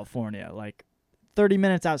in California. Like 30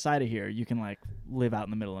 minutes outside of here, you can like live out in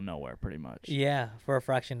the middle of nowhere, pretty much. Yeah, for a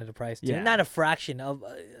fraction of the price. Too. Yeah. Not a fraction of.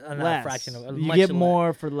 Not a Less. fraction of. You much get le-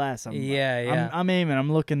 more for less. Yeah. I'm aiming.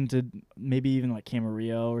 I'm looking to maybe even like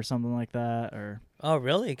Camarillo or something like that, or. Oh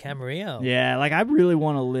really, Camarillo? Yeah, like I really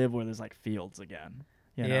want to live where there's like fields again.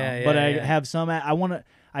 You know? Yeah, But yeah, I yeah. have some. I want to.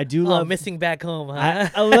 I do Oh, love missing back home, huh?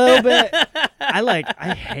 a little bit.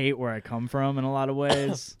 I hate where I come from in a lot of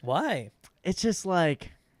ways. Why? It's just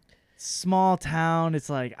like small town. It's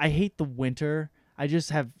like I hate the winter. I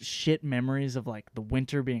just have shit memories of like the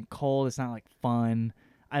winter being cold. It's not like fun.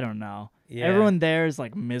 I don't know. Yeah. Everyone there is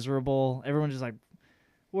like miserable. Everyone just like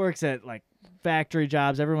works at like factory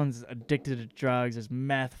jobs. Everyone's addicted to drugs. There's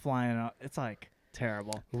meth flying out. It's like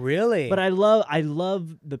terrible. Really? But I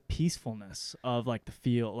love the peacefulness of like the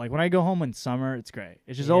feel. Like when I go home in summer, it's great.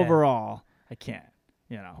 It's just Yeah. overall I can't,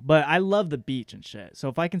 But I love the beach and shit. So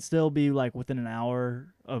if I can still be like within an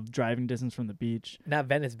hour of driving distance from the beach, Not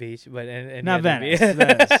Venice Beach, but not Venice,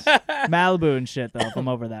 Malibu and shit though. If I'm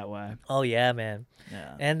over that way, Oh yeah, man.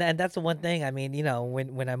 yeah, And that's the one thing. I mean,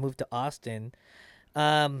 when I moved to Austin,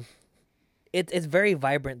 it's very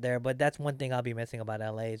vibrant there. But that's one thing I'll be missing about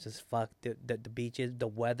LA is just the beaches, the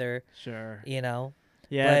weather. sure, Yeah,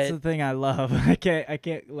 that's the thing I love. I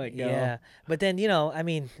can't let go. yeah. But then I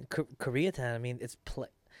mean, Koreatown. I mean, it's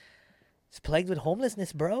plagued with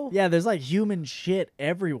homelessness, bro. Yeah, there's like human shit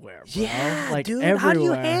everywhere, bro. Yeah, like dude. everywhere. How do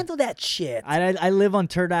you handle that shit? I live on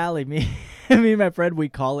Turd Alley. Me and my friend, we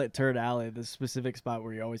call it Turd Alley, the specific spot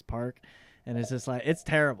where you always park, and it's just like it's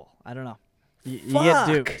terrible. I don't know. You get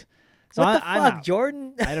duped. So What the I'm fuck, out.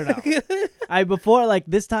 Jordan? I don't know. Before like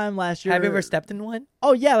this time last year. Have you ever stepped in one?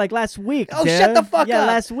 Oh yeah, like last week. Oh, dude. shut the fuck up! Yeah,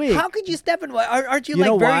 last week. How could you step in one? Aren't you, You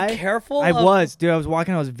know like very why? careful? I was, dude. I was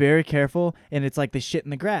walking. I was very careful, and it's like the shit in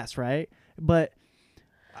the grass, right? But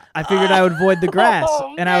I figured I would avoid the grass,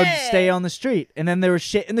 and I would stay on the street. And then there was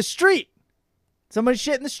shit in the street. Somebody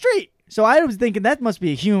shit in the street. So I was thinking that must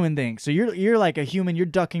be a human thing. So you're like a human. You're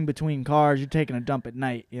ducking between cars. You're taking a dump at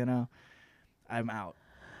night. I'm out.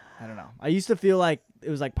 I don't know. I used to feel like it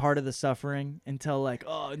was like part of the suffering until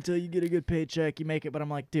you get a good paycheck, you make it. But I'm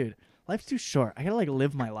like, dude, life's too short. I gotta like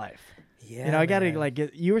live my life. Yeah, I gotta man. like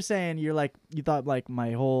get. You were saying you thought like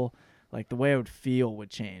my whole like the way I would feel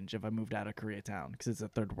would change if I moved out of Koreatown because it's a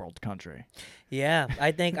third world country. Yeah,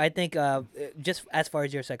 I think just as far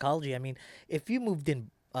as your psychology, I mean, if you moved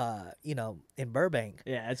in, in Burbank,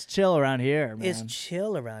 Yeah, it's chill around here, man. it's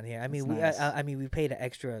chill around here. I mean, It's nice. I mean, we paid an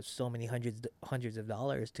extra so many hundreds of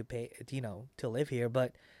dollars to pay, to live here.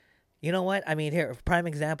 But you know what? I mean, here, prime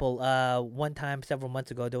example. One time, several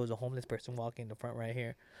months ago, there was a homeless person walking in the front right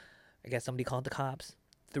here. I guess somebody called the cops.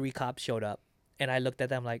 3 cops showed up, and I looked at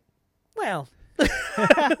them like, well.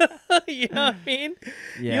 You know what I mean?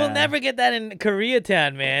 Yeah. You'll never get that in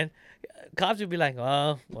Koreatown, man. Cops would be like,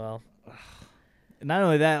 oh, well. Not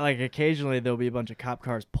only that, like occasionally there'll be a bunch of cop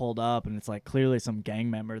cars pulled up, and it's like clearly some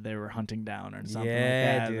gang member they were hunting down or something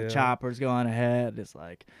Yeah, like that. dude. The choppers going ahead. It's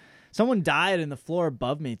like someone died in the floor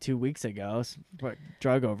above me 2 weeks ago,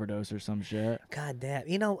 drug overdose or some shit. God damn.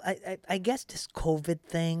 I guess this COVID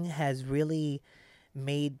thing has really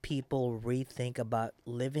made people rethink about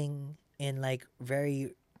living in like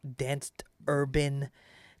very dense urban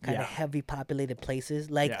kind of Yeah. heavy populated places.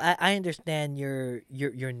 Like Yeah. I understand your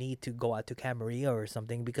need to go out to Camarillo or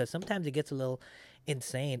something because sometimes it gets a little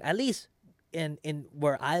insane. At least in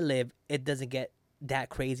where I live, it doesn't get that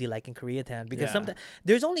crazy like in Koreatown because Yeah. sometimes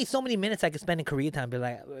there's only so many minutes I could spend in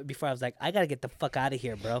Koreatown before I was like, I gotta get the fuck out of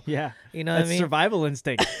here, bro. Yeah. You know what That's I mean? survival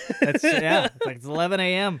instinct. That's It's like it's 11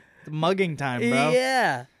 a.m. It's mugging time, bro.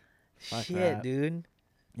 Yeah. Fuck Shit, that. dude.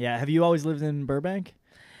 Yeah. Have you always lived in Burbank?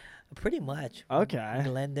 Pretty much. Okay.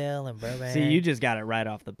 Glendale and Burbank. See, you just got it right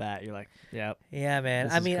off the bat. You're like, yep. Yeah, man.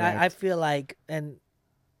 This I is mean, I correct. feel like, and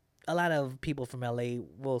a lot of people from LA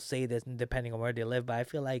will say this depending on where they live, but I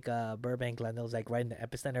feel like Burbank, Glendale is like right in the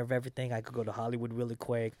epicenter of everything. I could go to Hollywood really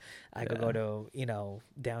quick. I could go to,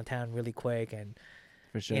 downtown really quick. And,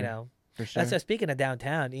 For sure. For sure. that's speaking of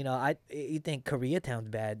downtown, you think Koreatown's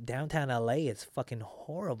bad. Downtown LA is fucking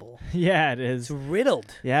horrible. Yeah, it It's is.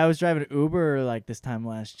 riddled. Yeah, I was driving Uber like this time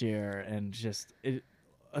last year, and just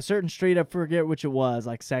a certain street, I forget which it was,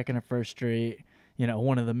 like Second or First Street.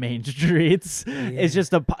 one of the main streets. It's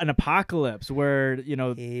just an apocalypse where,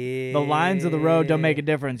 the lines of the road don't make a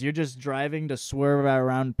difference. You're just driving to swerve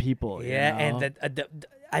around people. Yeah, you know? and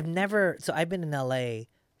I've been in LA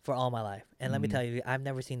for all my life, and let me tell you, I've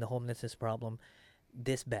never seen the homelessness problem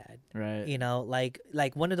this bad. Right.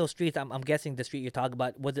 Like one of those streets. I'm guessing the street you're talking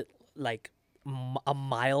about, was it like a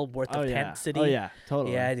mile worth of tent city? Oh yeah,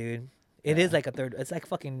 totally. Yeah, dude. It is like a third. It's like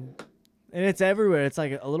fucking. And it's everywhere. It's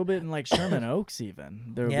like a little bit in like Sherman Oaks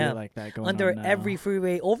even. There would be like that going under on now. every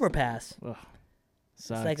freeway overpass. Ugh, It's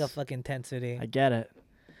like a fucking tent city. I get it.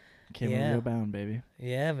 Yeah. Camarillo bound, baby.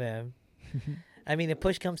 Yeah, man. I mean, if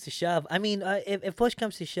push comes to shove, if push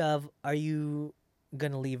comes to shove, are you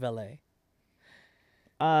gonna leave LA?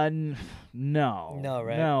 No. No,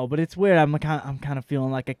 right? No, but it's weird. I'm kind of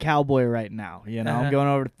feeling like a cowboy right now. I'm going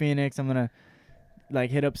over to Phoenix. I'm gonna like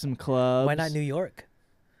hit up some clubs. Why not New York?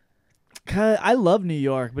 'Cause I love New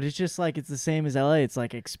York, but it's just like it's the same as LA. It's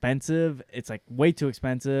like expensive. It's like way too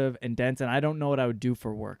expensive and dense, and I don't know what I would do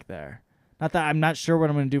for work there. Not that I'm not sure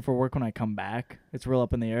what I'm gonna do for work when I come back. It's real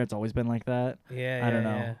up in the air. It's always been like that. Yeah, I don't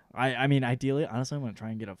know. Yeah. I mean, ideally, honestly, I'm gonna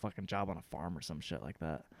try and get a fucking job on a farm or some shit like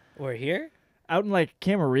that. We're here. Out in like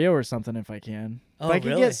Camarillo or something if I can. Oh, if I could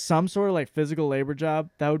really? get some sort of like physical labor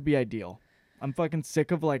job, that would be ideal. I'm fucking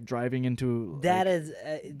sick of like driving into.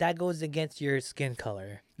 That goes against your skin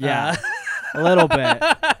color. Yeah. A little bit.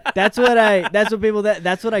 That's what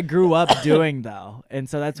I grew up doing though. And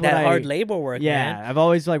so that's what hard labor work, yeah, man. I've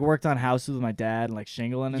always like worked on houses with my dad and like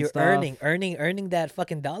shingling and You're stuff. earning that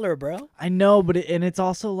fucking dollar, bro. I know, but it's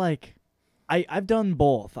also like I've done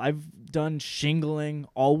both. I've done shingling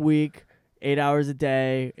all week, 8 hours a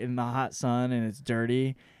day in the hot sun and it's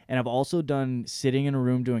dirty. And I've also done sitting in a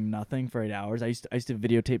room doing nothing for 8 hours. I used to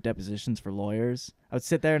videotape depositions for lawyers. I would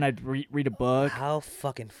sit there and I'd read a book. How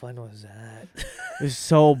fucking fun was that? It was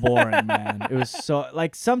so boring, man. It was so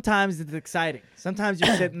like sometimes it's exciting. Sometimes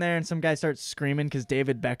you're sitting there and some guy starts screaming because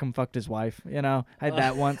David Beckham fucked his wife. I had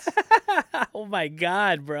that once. Oh my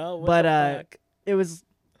god, bro! What the fuck?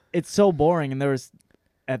 It's so boring. And there was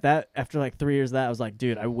after like 3 years of that, I was like,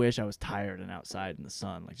 dude, I wish I was tired and outside in the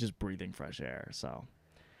sun, like just breathing fresh air. So.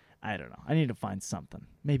 I don't know. I need to find something.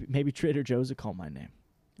 Maybe Trader Joe's would call my name.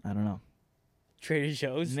 I don't know. Trader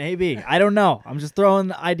Joe's? Maybe. I don't know. I'm just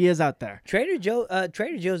throwing ideas out there. Trader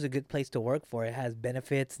Joe's a good place to work for. It has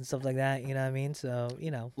benefits and stuff like that. You know what I mean? So,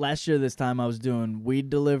 Last year this time I was doing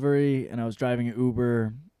weed delivery and I was driving an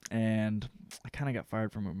Uber and I kind of got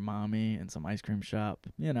fired from a mommy and some ice cream shop.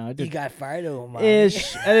 You got fired from a mommy?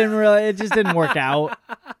 Ish. It just didn't work out.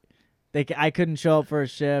 I couldn't show up for a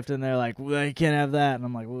shift, and they're like, well, you can't have that. And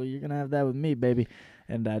I'm like, well, you're going to have that with me, baby.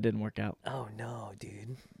 And it didn't work out. Oh, no,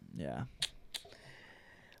 dude. Yeah.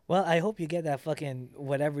 Well, I hope you get that fucking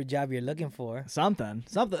whatever job you're looking for. Something.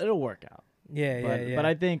 It'll work out. Yeah. But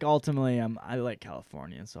I think ultimately I like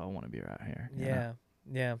California, so I want to be right here.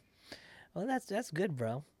 Yeah. Well, that's good,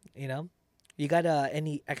 bro. You got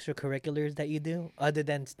any extracurriculars that you do other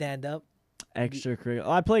than stand up? Extracurricular.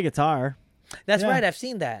 I play guitar. That's right. I've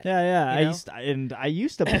seen that. Yeah. I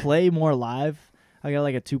used to play more live. I got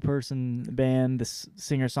like a 2-person band. This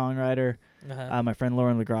singer-songwriter, my friend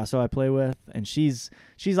Lauren LaGrasso, I play with, and she's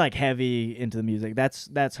like heavy into the music.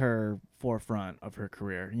 That's her forefront of her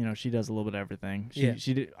career. She does a little bit of everything.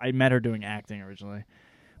 I met her doing acting originally,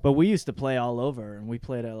 but we used to play all over, and we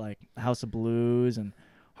played at like House of Blues and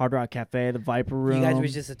Hard Rock Cafe, the Viper Room. You guys were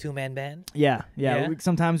just a 2-man band? Yeah.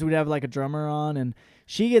 Sometimes we'd have like a drummer on, and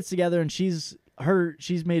she gets together and she's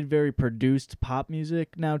made very produced pop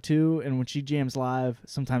music now too. And when she jams live,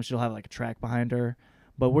 sometimes she'll have like a track behind her.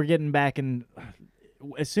 But we're getting back in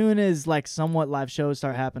as soon as like somewhat live shows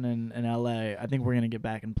start happening in LA. I think we're gonna get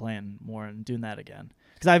back and playing more and doing that again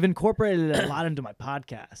because I've incorporated it a lot into my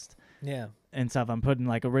podcast. Yeah. And stuff. I'm putting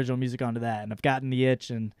like original music onto that, and I've gotten the itch,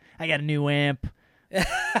 and I got a new amp.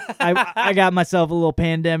 I got myself a little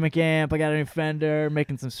Pandemic amp. I got a new Fender,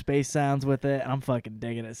 making some space sounds with it, and I'm fucking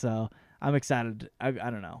digging it. So I'm excited. I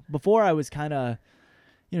don't know. Before I was kind of,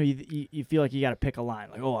 you feel like you got to pick a line,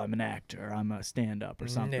 like, oh, I'm an actor, I'm a stand-up or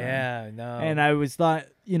something. Yeah, no. And I always thought,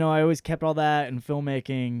 I always kept all that and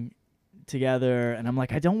filmmaking together, and I'm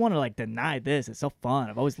like, I don't want to like deny this. It's so fun.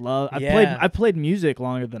 I've always loved. I've played music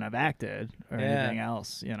longer than I've acted or anything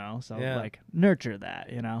else. So like nurture that.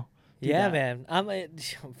 Yeah, man.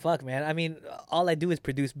 Fuck, man. I mean, all I do is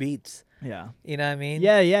produce beats. Yeah. You know what I mean?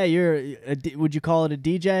 Yeah. Would you call it a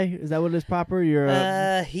DJ? Is that what is proper?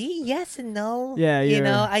 Yes and no.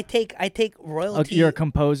 Yeah. I take royalty. You're a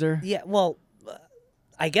composer. Yeah. Well,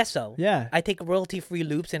 I guess so. Yeah. I take royalty-free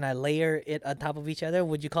loops and I layer it on top of each other.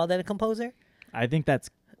 Would you call that a composer? I think that's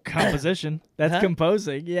composition. That's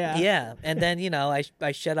composing. Yeah. Yeah, and then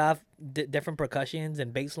I shut off different percussions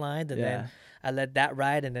and bass lines, and then I let that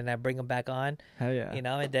ride, and then I bring them back on. Hell yeah.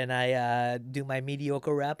 And then I do my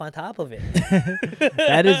mediocre rap on top of it.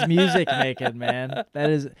 That is music making, man. That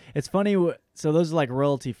is. It's funny. So those are like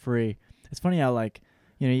royalty free. It's funny how like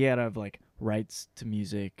you gotta have like rights to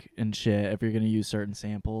music and shit if you're gonna use certain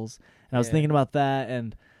samples. And I was thinking about that,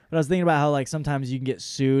 but I was thinking about how like sometimes you can get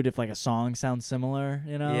sued if like a song sounds similar,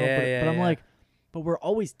 but I'm like, but we're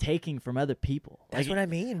always taking from other people. That's what I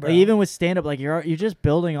mean, bro. Like, even with stand up, like you're just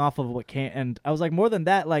building off of what can. And I was like, more than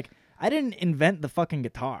that, like I didn't invent the fucking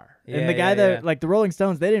guitar. And the guy that like the Rolling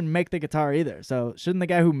Stones, they didn't make the guitar either. So shouldn't the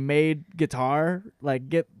guy who made guitar like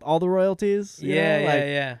get all the royalties?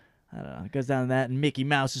 Yeah. I don't know. It goes down to that, and Mickey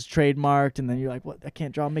Mouse is trademarked, and then you're like, "What? I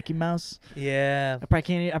can't draw Mickey Mouse." Yeah. I probably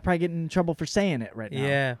can't. I probably get in trouble for saying it right now.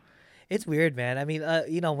 Yeah, it's weird, man. I mean,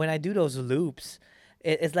 when I do those loops,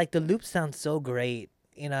 it's like the loops sound so great.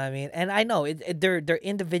 You know what I mean? And I know they're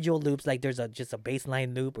individual loops. Like there's just a bass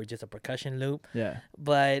line loop or just a percussion loop. Yeah.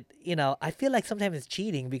 But I feel like sometimes it's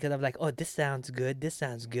cheating because I'm like, oh, this sounds good. This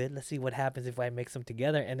sounds good. Let's see what happens if I mix them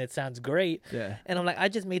together, and it sounds great. Yeah. And I'm like, I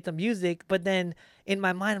just made the music, but then in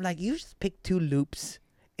my mind, I'm like, you just pick two loops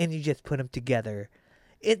and you just put them together.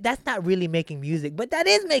 That's not really making music, but that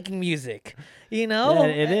is making music. Yeah,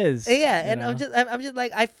 it is. Yeah, and I'm just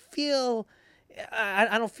like, I feel.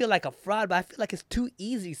 I don't feel like a fraud, but I feel like it's too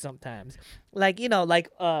easy sometimes. Like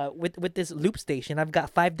with this loop station, I've got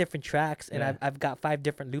 5 different tracks, and I've got 5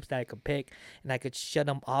 different loops that I could pick, and I could shut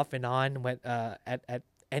them off and on when at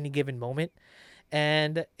any given moment.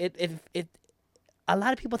 And it a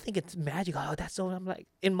lot of people think it's magic. Oh, that's so. I'm like,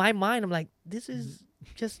 in my mind, I'm like, this is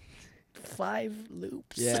just 5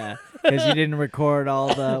 loops. Yeah, because you didn't record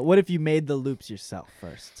all the. What if you made the loops yourself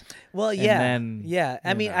first? Well, yeah.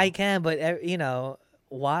 I mean, I can, but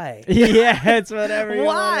why? Yeah, it's whatever. You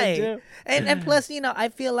why? Do. And plus, I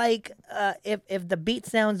feel like if the beat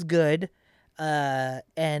sounds good,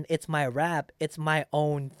 and it's my rap, it's my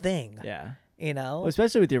own thing. Yeah. Well,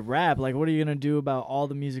 especially with your rap, like, what are you gonna do about all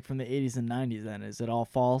the music from the 80s and 90s? Then is it all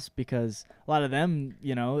false? Because a lot of them,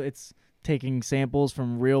 it's taking samples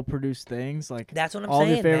from real produced things, like that's what I'm all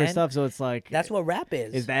saying, your favorite man. stuff. So it's like that's what rap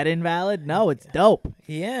is. Is that invalid? No, it's dope.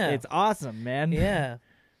 Yeah, it's awesome, man. Yeah,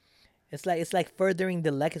 it's like furthering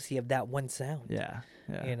the legacy of that one sound. Yeah.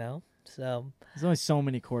 So there's only so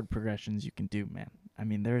many chord progressions you can do, man. I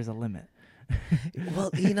mean, there is a limit.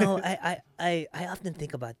 Well, I often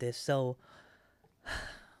think about this. So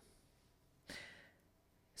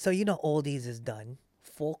oldies is done,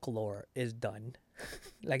 folklore is done.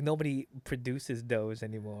 Like nobody produces those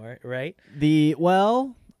anymore, right? I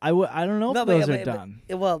don't know if those are done.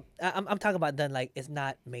 Well, I'm talking about done. Like it's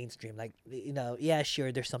not mainstream. Like yeah,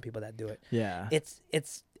 sure. There's some people that do it. Yeah. It's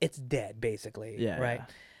dead basically. Yeah. Right.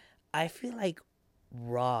 I feel like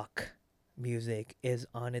rock music is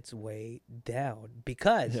on its way down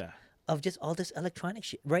because of just all this electronic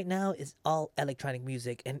shit. Right now is all electronic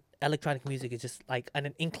music, and electronic music is just like on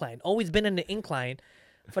an incline. Always been on an incline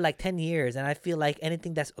for like 10 years, and I feel like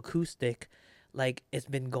anything that's acoustic, like it's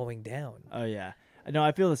been going down. Oh yeah, no,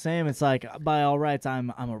 I feel the same. It's like by all rights,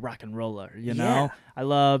 I'm a rock and roller. Yeah. I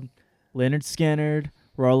love Leonard Skinner,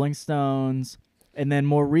 Rolling Stones, and then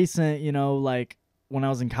more recent, like when I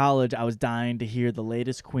was in college, I was dying to hear the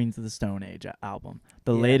latest Queens of the Stone Age album,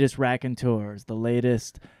 the latest Raconteurs, the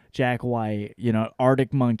latest Jack White,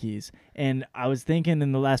 Arctic Monkeys. And I was thinking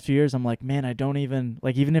in the last few years, I'm like, man, I don't even,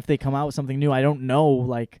 like, even if they come out with something new, I don't know,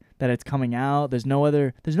 like, that it's coming out. There's no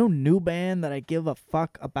new band that I give a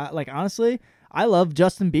fuck about. Like, honestly, I love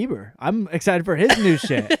Justin Bieber. I'm excited for his new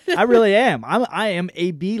shit. I really am. I am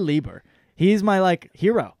a belieber. He's my, like,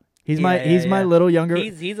 hero. He's my little younger.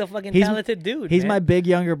 He's a fucking talented dude. He's man. my big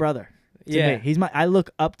younger brother. Yeah. Me. I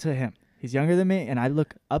look up to him. He's younger than me, and I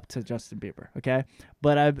look up to Justin Bieber, okay?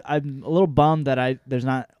 But I'm a little bummed that there's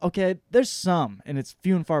not... Okay, there's some, and it's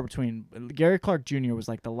few and far between. Gary Clark Jr. was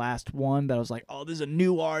like the last one that I was like, oh, this is a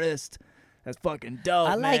new artist. That's fucking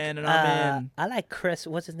dope, man, and I'm in. I like Chris...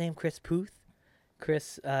 What's his name? Chris Puth?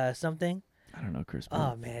 Chris something? I don't know Chris Puth.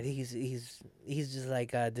 Oh, man, he's just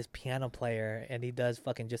like this piano player, and he does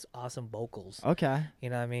fucking just awesome vocals. Okay.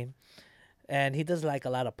 You know what I mean? And he does like a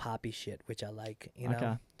lot of poppy shit, which I like,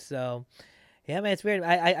 Okay. So, yeah, man, it's weird.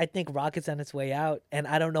 I think Rocket's on its way out, and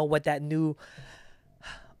I don't know what that new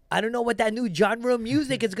genre of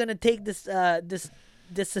music is gonna take this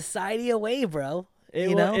society away, bro.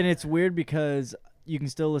 And it's weird because you can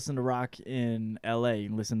still listen to rock in LA. You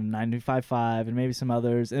can listen to 95.5 and maybe some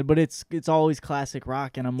others, but it's always classic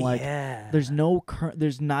rock. And I'm like, there's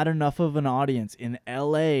not enough of an audience in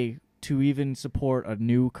LA to even support a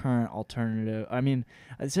new current alternative. I mean,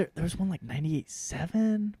 there's one like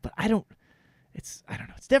 98.7, but I don't know. It's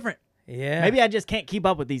different. Yeah. Maybe I just can't keep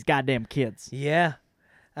up with these goddamn kids. Yeah.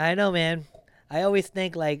 I know, man. I always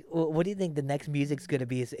think like, what do you think the next music's gonna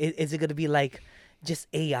be? Is it gonna be like just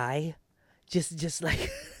AI, just like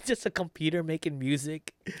just a computer making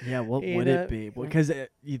music? Yeah, what You would know? it be? Because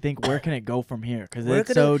you think, where can it go from here? Because Where it's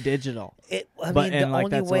could so digital. I But mean, and the like only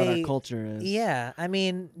that's what our way. culture is. Yeah, I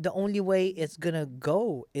mean, the only way it's gonna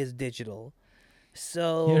go is digital.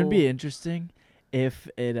 So You know, it'd be interesting if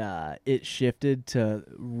it shifted to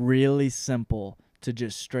really simple to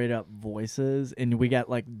just straight up voices, and we got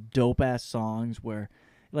like dope ass songs where,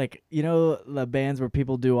 like, you know, the bands where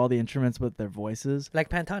people do all the instruments with their voices. like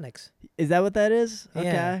Pantonics. Is that what that is? Yeah.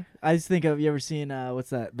 Okay. I just think of, you ever seen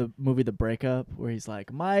what's that, the movie The Breakup, where he's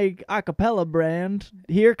like, my acapella brand,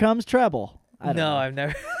 here comes treble. I don't know. I've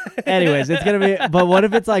never. Anyways, it's gonna be. But what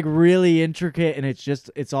if it's like really intricate and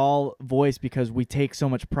it's all voice, because we take so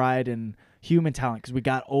much pride in human talent because we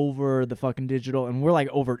got over the fucking digital, and we're like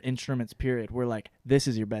over instruments. Period. We're like, this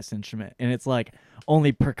is your best instrument, and it's like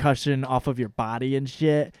only percussion off of your body and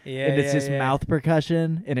shit. Yeah, and it's yeah, just yeah. mouth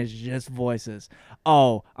percussion, and it's just voices.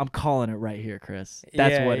 Oh, I'm calling it right here, Chris.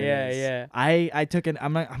 That's Yeah, what it yeah, is. yeah. I took it.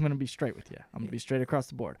 I'm gonna be straight with you. I'm gonna be straight across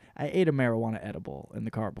the board. I ate a marijuana edible in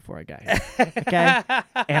the car before I got here. Okay.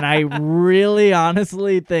 And I really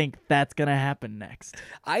honestly think that's gonna happen next.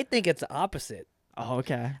 I think it's the opposite. Oh,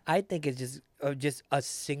 okay. I think it's just a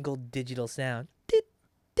single digital sound. Tit,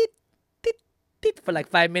 tit, tit, tit, for like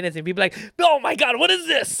 5 minutes, and people like, oh my god, what is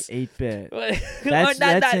this? 8-bit. Or That's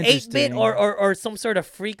not 8-bit, interesting. or some sort of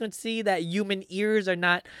frequency that human ears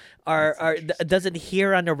doesn't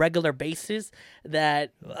hear on a regular basis,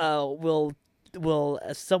 that will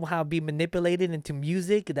somehow be manipulated into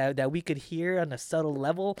music that we could hear on a subtle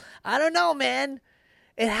level. I don't know, man.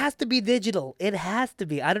 It has to be digital. It has to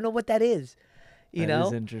be. I don't know what that is. You That know,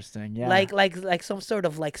 is interesting. Yeah. like some sort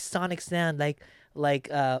of like sonic sound, like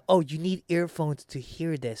oh, you need earphones to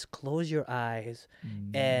hear this. Close your eyes,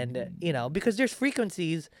 and you know, because there's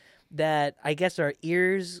frequencies that I guess our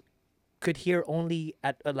ears could hear only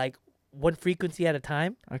at like one frequency at a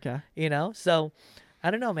time. Okay. You know, so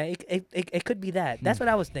I don't know, man. It could be that. That's what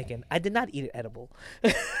I was thinking. I did not eat it edible.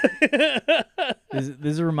 This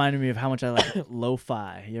is reminding me of how much I like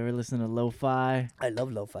lo-fi. You ever listen to lo-fi? I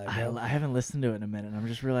love lo-fi, bro. I haven't listened to it in a minute, and I'm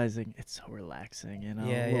just realizing it's so relaxing. You know,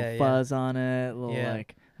 Yeah, a little yeah, yeah. fuzz on it, a little Yeah.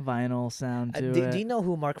 like vinyl sound to do it. you know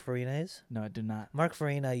who Mark Farina is? No, I do not. Mark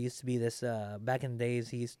Farina used to be this back in the days.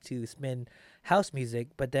 He used to spin house music,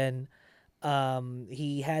 but then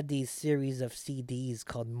he had these series of CDs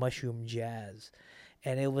called Mushroom Jazz,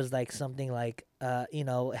 and it was like something like you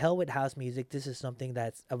know, hell with house music. This is something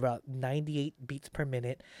that's about 98 beats per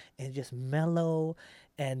minute and just mellow.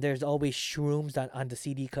 And there's always shrooms on the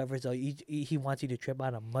CD cover, so he wants you to trip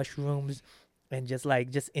out on mushrooms and just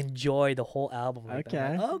enjoy the whole album. Like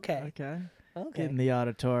that. Okay. Okay. Get in the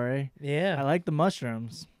auditory. I Yeah. like the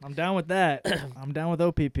mushrooms. I'm down with that. I'm down with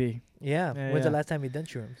OPP. Yeah. Yeah, When's yeah. the last time you done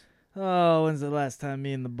shrooms? Oh, when's the last time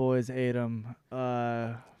me and the boys ate them?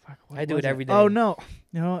 I do it every day. Oh no,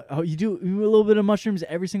 you do a little bit of mushrooms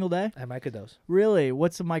every single day? I microdose. Really?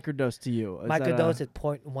 What's a microdose to you? Microdose is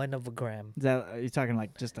 0.1 of a gram. Is that, are you talking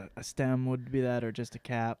like just a stem would be that, or just a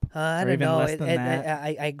cap? I Or don't even know. less than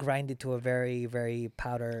that? I grind it to a very, very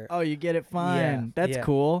powder. Oh, you get it fine. Yeah, That's yeah.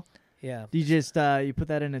 cool. Yeah. Do you just you put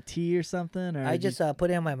that in a tea or something? Or I do you- just put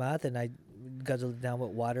it in my mouth and I guzzle it down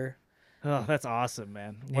with water. Oh, that's awesome,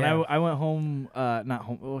 man. When Yeah. I went home, not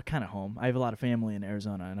home, well, kind of home. I have a lot of family in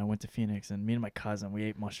Arizona, and I went to Phoenix, and me and my cousin, we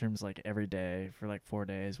ate mushrooms like every day for like 4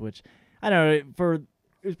 days, which I don't know,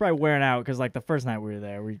 it was probably wearing out because like the first night we were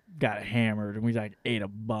there, we got hammered and we like ate a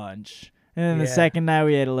bunch, and then the Yeah. second night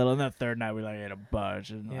we ate a little, and the third night we like ate a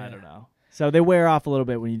bunch, and I Yeah. don't know. So they wear off a little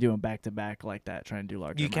bit when you do them back to back like that, trying to do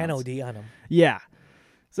larger You can amounts. OD on them. Yeah,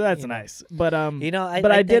 so that's You know. nice. But You know,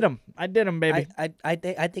 but I did think- 'em. I did 'em, baby. I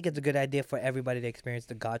think it's a good idea for everybody to experience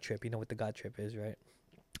the God trip. You know what the God trip is, right?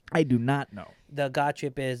 I do not know. The God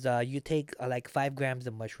trip is you take like 5 grams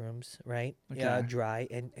of mushrooms, right? Okay. Dry,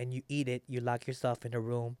 and you eat it. You lock yourself in a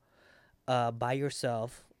room by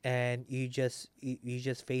yourself, and you just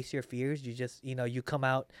face your fears. You just, you come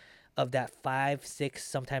out of that 5, 6,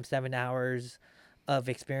 sometimes 7 hours of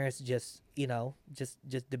experience just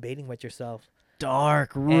debating with yourself.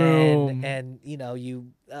 Dark room. And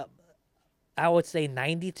you I would say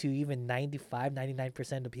 90 to even 95,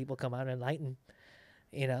 99% of people come out enlightened.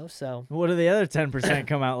 You know, so What do the other 10%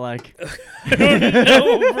 come out like? I don't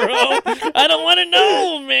know, bro. I don't want to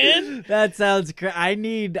know, man. That sounds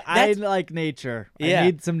I like nature. Yeah. I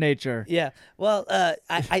need some nature. Yeah. Well,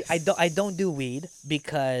 I don't do weed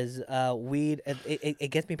because weed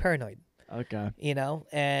it gets me paranoid. Okay. You know,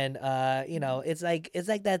 and you know, it's like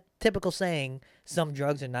that typical saying, some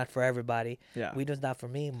drugs are not for everybody. Yeah. Weed is not for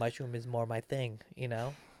me. Mushroom is more my thing, you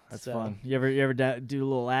know. That's So, fun. You ever do a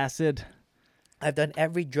little acid? I've done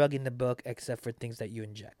every drug in the book except for things that you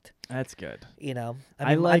inject. That's good. You know,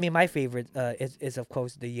 I I like- mean, my favorite is of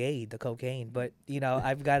course the cocaine. But you know,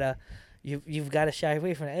 I've gotta, you've got to shy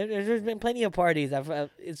away from it. There's been plenty of parties.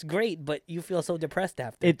 It's great, but you feel so depressed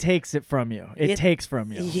after. It takes it from you. It takes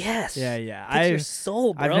from you. Yes. Yeah. Takes your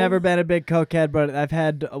soul, bro. I've never been a big cokehead, but I've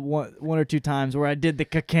had one or two times where I did the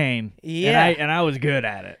cocaine. Yeah. And I was good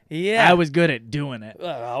at it. Yeah. I was good at doing it.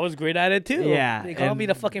 I was great at it too. Yeah, They call me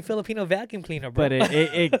and- the fucking Filipino vacuum cleaner, bro. But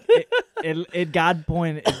it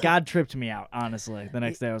God tripped me out. Honestly, the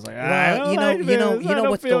next day I was like, I don't like this. you know I don't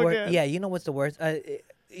what's the feel worst? good. Yeah, you know what's the worst?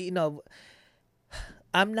 You know,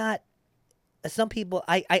 I'm not. Some people,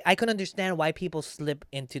 I can understand why people slip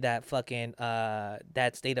into that fucking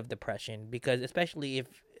that state of depression, because especially if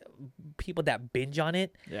people that binge on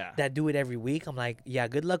it, Yeah. that do it every week, I'm like, yeah,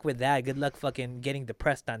 good luck with that. Good luck fucking getting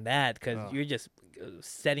depressed on that, because you're just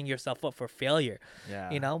setting yourself up for failure.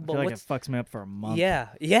 Yeah. You know, I but feel like it what's fucks me up for a month. yeah.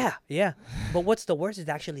 But what's the worst is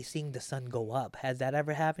actually seeing the sun go up. Has that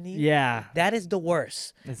ever happened to you? Yeah. That is the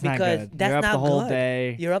worst. It's not because good. that's You're up not the whole good.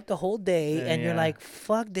 day. You're up the whole day, and you're Yeah. like,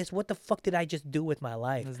 fuck this. What the fuck did I just do with my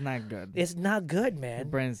life? It's not good. It's not good, Your man.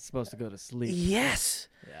 brain's supposed to go to sleep. Yes.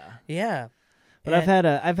 Yeah. Yeah. But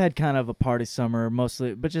I've had kind of a party summer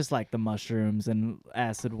mostly, but just like the mushrooms and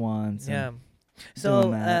acid ones. Yeah. And So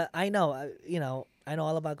doing that. I know, I know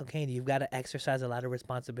all about cocaine. You've got to exercise a lot of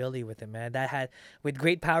responsibility with it, man. With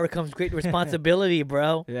great power comes great responsibility,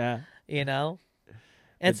 bro. Yeah. You know.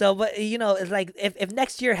 And so, but you know, it's like if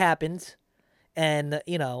next year happens, and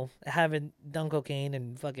you know, I haven't done cocaine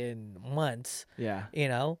in fucking months, Yeah. you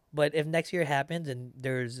know. But if next year happens and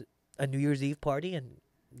there's a New Year's Eve party and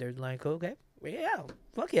there's line coke, okay, yeah,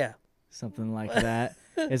 fuck yeah. Something like that.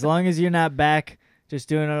 As long as you're not back just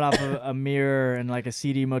doing it off of a mirror in like a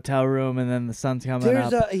seedy motel room and then the sun's coming up.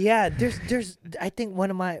 There's I think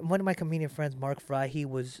one of my comedian friends, Mark Fry, he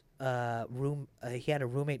was he had a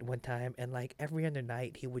roommate one time, and like every other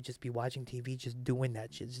night he would just be watching TV, just doing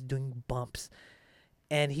that shit, just doing bumps.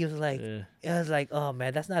 And he was like, Ugh. I was like, oh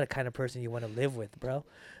man, that's not the kind of person you want to live with, bro.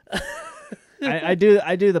 I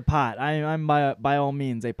do the pot. I'm by all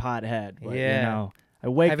means a pothead. But, Yeah. You know, I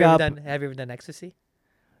wake Have you up. ever done ecstasy?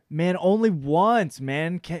 Man, only once,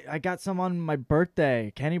 man. I got some on my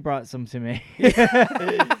birthday. Kenny brought some to me.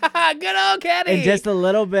 Good old Kenny. And just a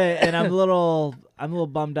little bit, and I'm a little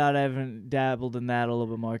bummed out. I haven't dabbled in that a little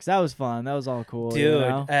bit more because that was fun. That was all cool, Dude, You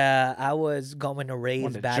know? I was going to raves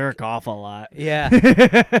Wanted to back. jerk off a lot. Yeah.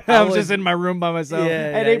 I was was- just in my room by myself.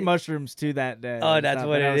 Yeah, I yeah. ate mushrooms too that day. Oh, and that's stuff,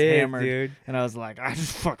 what and I it was is, hammered, dude. And I was like, I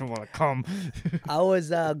just fucking want to come. I was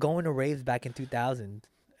going to raves back in 2000.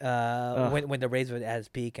 When the raves were at its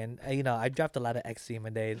peak, and you know, I dropped a lot of ecstasy in my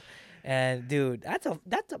days, and dude,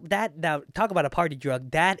 that now talk about a party drug.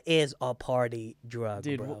 That is a party drug,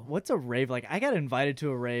 Dude, bro. what's a rave? Like, I got invited to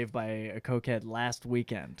a rave by a cokehead last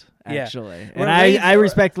weekend, Yeah. actually. Well, And raves I are-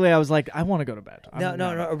 respectfully, I was like, I want to go to bed.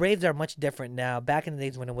 No. Raves are much different now. Back in the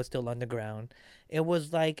days when it was still underground, it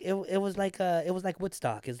was like it was like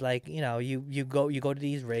Woodstock. It's like, you know, you go to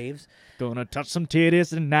these raves. Gonna touch some titties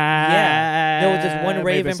tonight. Yeah. There was this one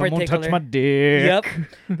rave Maybe in someone particular. touch my dick. Yep.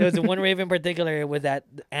 There was one rave in particular. It was at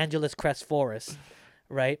Angeles Crest Forest,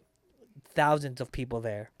 right? Thousands of people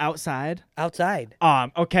there Outside. outside.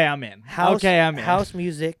 Okay, I'm in. House I'm in.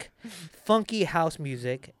 music, funky house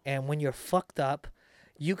music, and when you're fucked up,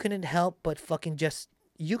 you couldn't help but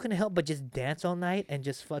just dance all night and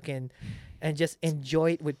just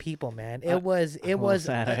enjoy it with people, man. It was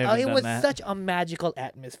sad I haven't done that. such a magical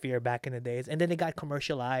atmosphere back in the days, and then it got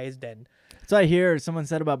commercialized, and So I hear someone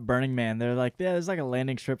said about Burning Man. They're like, yeah, there's like a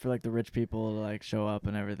landing strip for like the rich people to like show up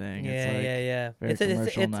and everything. It's like, yeah. very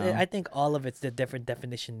commercial now. I think all of it's a different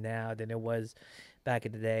definition now than it was back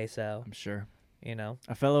in the day. So I'm sure. you know,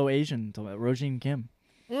 A fellow Asian told me, Rojin Kim.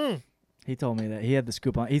 Mm. He told me that he had the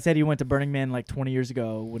scoop on. He said he went to Burning Man like 20 years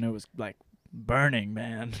ago when it was like Burning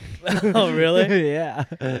Man. Oh, really? Yeah.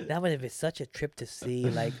 That would have been such a trip to see,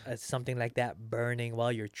 like something like that burning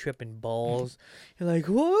while you're tripping balls. You're like,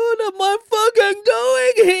 what am I fucking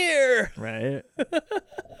doing here? Right?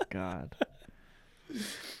 God.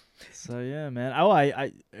 So yeah, man. Oh,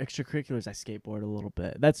 I extracurriculars. I skateboard a little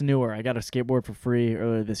bit. That's newer. I got a skateboard for free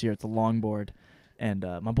earlier this year. It's a longboard, And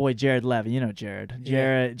my boy Jared Levy, you know Jared.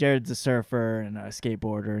 Jared's a surfer and a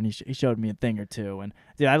skateboarder, and he showed me a thing or two. And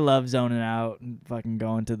dude, I love zoning out and fucking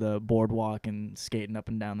going to the boardwalk and skating up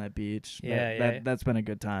and down that beach. That's been a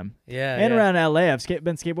good time. Yeah, and around LA, I've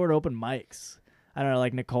been skateboard open mics. I don't know,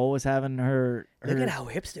 like Nicole was having her. Look at how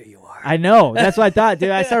hipster you are. I know. That's what I thought,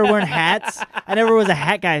 dude. I started wearing hats. I never was a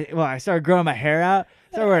hat guy. Well, I started growing my hair out.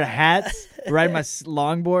 Started wearing hats, riding my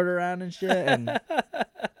longboard around and shit, and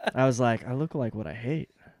I was like, I look like what I hate.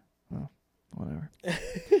 Well, whatever.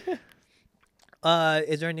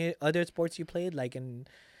 Is there any other sports you played? Like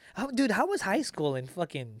dude, how was high school in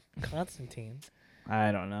fucking Constantine?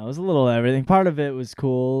 I don't know. It was a little everything. Part of it was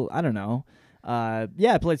cool. I don't know. I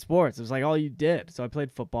played sports. It was like all you did. So I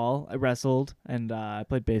played football, I wrestled, and I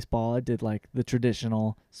played baseball. I did like the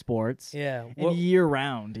traditional sports. Yeah. And year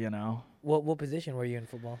round, you know. What position were you in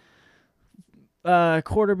football?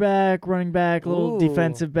 Quarterback, running back, little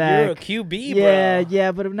defensive back. You're a QB, bro.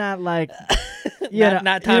 Yeah, but I'm not like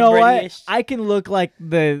not Tom you know Brady-ish. what? I can look like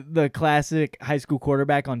the classic high school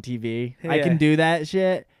quarterback on TV. I can do that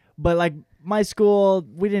shit. But like my school,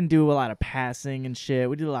 we didn't do a lot of passing and shit.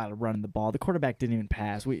 We did a lot of running the ball. The quarterback didn't even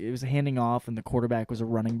pass. It was handing off, and the quarterback was a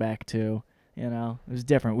running back too. You know, it was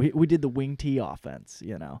different. We did the wing T offense.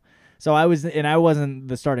 You know, so I wasn't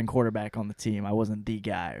the starting quarterback on the team. I wasn't the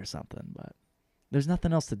guy or something. But there's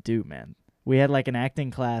nothing else to do, man. We had like an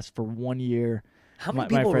acting class for 1 year. How many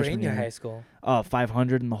people were in your high school?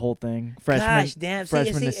 500 in the whole thing. Gosh, damn.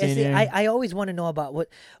 Freshman to senior. I always want to know about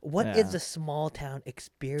what is the small town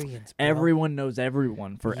experience, bro? Everyone knows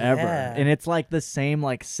everyone forever. Yeah. And it's like the same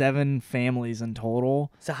like 7 families in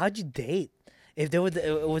total. So how'd you date? If there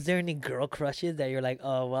was there any girl crushes that you're like,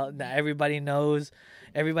 oh well, now everybody knows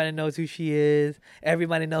who she is.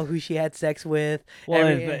 Everybody knows who she had sex with. Well,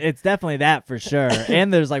 it's definitely that for sure.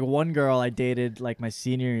 And there's like one girl I dated like my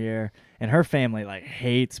senior year, and her family like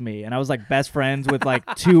hates me. And I was like best friends with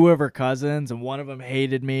like 2 of her cousins, and one of them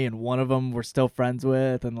hated me, and one of them we're still friends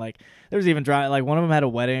with. And like there was even like one of them had a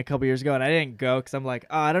wedding a couple years ago, and I didn't go because I'm like,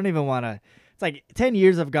 oh, I don't even want to. It's like 10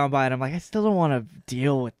 years have gone by, and I'm like, I still don't want to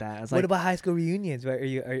deal with that. What about high school reunions? Are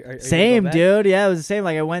you same, dude? Yeah, it was the same.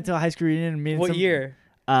 Like I went to a high school reunion and What year?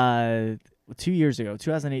 2 years ago,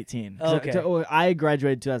 2018. Okay. I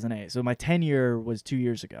graduated 2008, so my 10-year was 2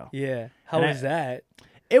 years ago. Yeah. How was that?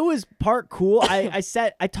 It was part cool. I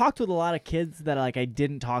talked with a lot of kids that like I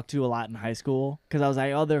didn't talk to a lot in high school because I was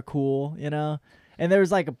like, oh, they're cool, you know. And there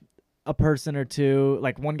was like a person or two,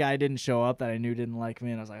 like one guy didn't show up that I knew didn't like me,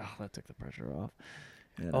 and I was like, oh, that took the pressure off.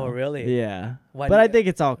 You know? Oh, really? Yeah. But I think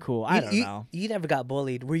it's all cool. I don't know. You never got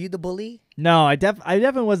bullied. Were you the bully? No, I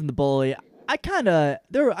definitely wasn't the bully. I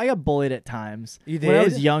got bullied at times. You did? When I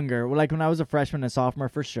was younger, like when I was a freshman and sophomore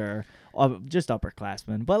for sure, just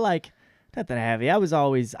upperclassmen. But like not that heavy. I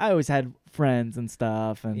always had friends and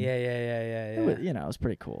stuff, and yeah. It was, you know, it was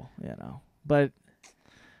pretty cool, you know. But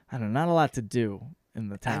I don't know, not a lot to do in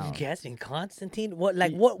the town. I'm guessing Constantine. What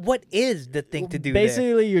is the thing to do?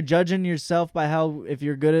 Basically, you're judging yourself by if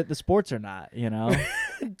you're good at the sports or not. You know.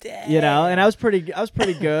 Damn. You know, and I was pretty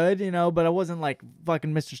good, you know, but I wasn't like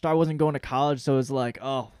fucking Mr. Star. I wasn't going to college, so it was like,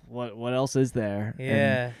 oh, what else is there?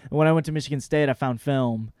 Yeah. And when I went to Michigan State, I found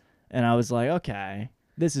film, and I was like, okay,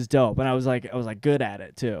 this is dope, and I was like good at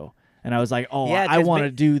it too. And I was like, oh, yeah, I want to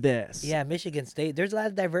do this. Yeah, Michigan State. There's a lot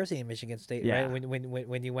of diversity in Michigan State, right?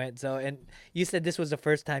 When you went. So, and you said this was the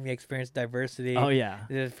first time you experienced diversity. Oh, yeah.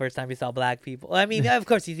 This was the first time you saw black people. I mean, of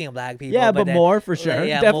course, you've seen black people. Yeah, but more for sure.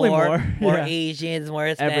 Yeah, definitely more yeah. Asians, more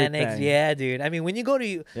Hispanics. Everything. Yeah, dude. I mean, when you go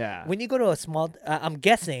to a small, I'm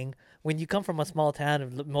guessing when you come from a small town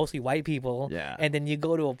of mostly white people, and then you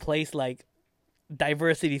go to a place like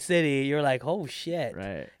Diversity City, you're like, oh shit,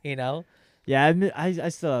 right? You know. Yeah, I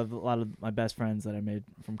still have a lot of my best friends that I made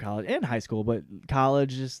from college and high school, but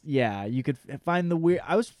college just you could find the weird.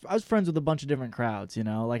 I was friends with a bunch of different crowds, you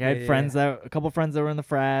know. Like I had a couple friends that were in the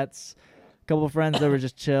frats, a couple of friends that were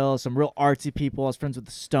just chill, some real artsy people. I was friends with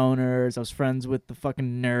the stoners. I was friends with the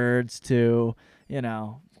fucking nerds too, you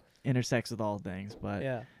know. Intersects with all things,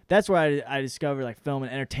 but that's where I discovered like film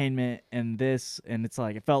and entertainment and this, and it's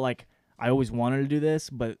like it felt like I always wanted to do this,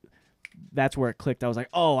 but that's where it clicked. I was like,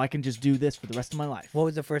 oh, I can just do this for the rest of my life. What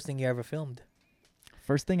was the first thing you ever filmed?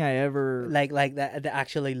 First thing I ever like that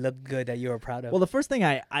actually looked good that you were proud of? Well, the first thing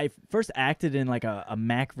I first acted in like a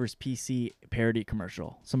Mac vs. PC parody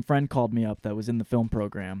commercial. Some friend called me up that was in the film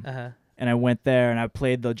program. And I went there and I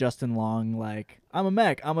played the Justin Long, like, I'm a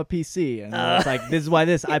Mac, I'm a PC. And it's like, this is why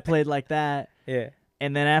I played like that. Yeah.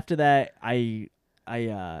 And then after that, I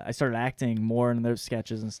started acting more in those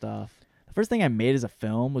sketches and stuff. The first thing I made as a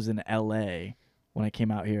film was in LA when I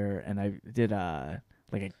came out here, and I did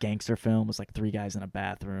like a gangster film. It was like 3 guys in a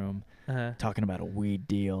bathroom talking about a weed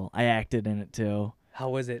deal. I acted in it too. How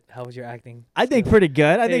was it? How was your acting? I think pretty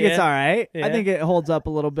good. I think it's all right. Yeah. I think it holds up a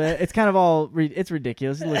little bit. It's kind of all it's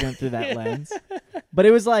ridiculous looking through that lens. But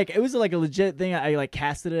it was like a legit thing. I like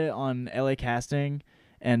casted it on LA Casting,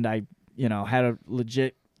 and I had a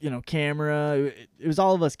legit camera. It was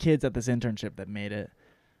all of us kids at this internship that made it.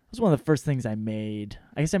 It was one of the first things I made.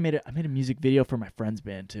 I guess I made a music video for my friend's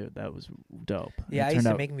band too. That was dope. Yeah, I used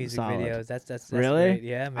to make music videos. That's really great.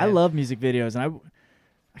 Yeah, man. I love music videos, and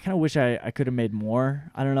I kind of wish I could have made more.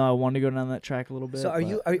 I don't know. I wanted to go down that track a little bit. So are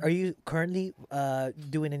you currently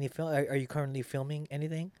doing any film? Are you currently filming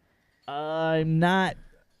anything? I'm not.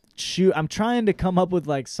 I'm trying to come up with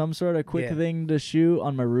like some sort of quick thing to shoot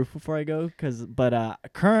on my roof before I go. But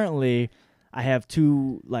currently, I have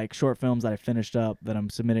 2 like short films that I finished up that I'm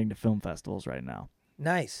submitting to film festivals right now.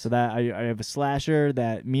 Nice. So that I have a slasher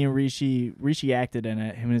that me and Rishi acted in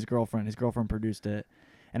it. Him and his girlfriend. His girlfriend produced it.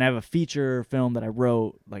 And I have a feature film that I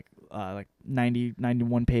wrote like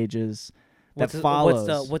 91 pages that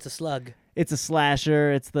follows. What's a slug? It's a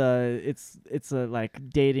slasher. It's a like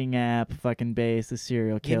dating app fucking base. The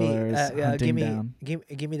serial killers hunting down.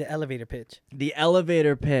 Give me the elevator pitch. The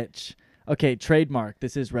elevator pitch. Okay, trademark.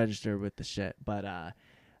 This is registered with the shit, but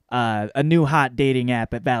a new hot dating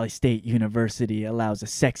app at Valley State University allows a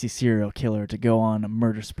sexy serial killer to go on a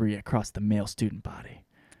murder spree across the male student body.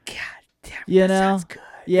 God damn, that sounds good.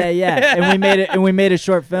 Yeah. And we made a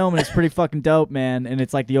short film, and it's pretty fucking dope, man. And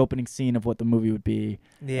it's like the opening scene of what the movie would be.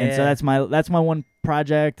 Yeah. And so that's my one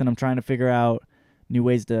project, and I'm trying to figure out new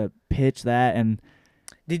ways to pitch that. And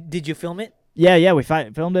did you film it? Yeah, we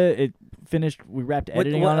filmed it. It finished. We wrapped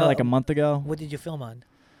editing on it like a month ago. What did you film on?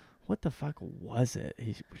 What the fuck was it?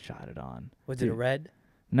 He shot it on. Was it a red?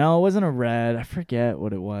 No, it wasn't a red. I forget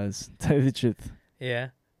what it was. Tell you the truth. Yeah.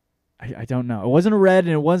 I don't know. It wasn't a red,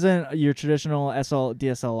 and it wasn't your traditional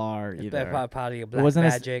DSLR either. Probably a black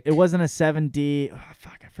magic. It wasn't a 7D. Oh,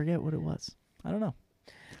 fuck, I forget what it was. I don't know.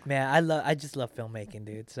 Man, I just love filmmaking,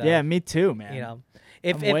 dude. So, yeah, me too, man.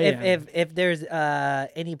 If there's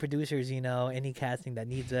any producers, any casting that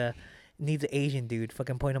needs an Asian dude,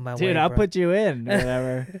 fucking point them my way. Dude, I'll bro. put you in.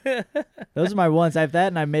 Whatever. Those are my ones. I have that,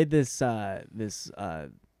 and I made this this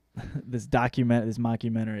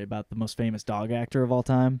mockumentary about the most famous dog actor of all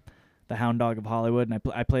time, the Hound Dog of Hollywood, and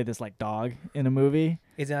I play this like dog in a movie.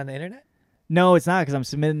 Is it on the internet? No, it's not, because I'm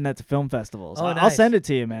submitting that to film festivals. Oh, nice. I'll send it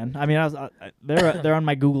to you, man. I mean, they're on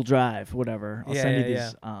my Google Drive, whatever. I'll send you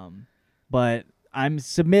these. Yeah. But I'm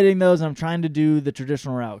submitting those, and I'm trying to do the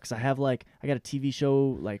traditional route, because I got a TV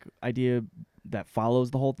show like idea that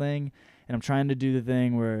follows the whole thing, and I'm trying to do the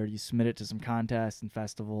thing where you submit it to some contests and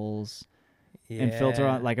festivals. Yeah. And filter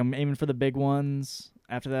on, like I'm aiming for the big ones.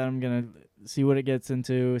 After that, I'm gonna see what it gets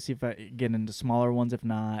into, see if I get into smaller ones. If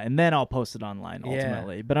not, and then I'll post it online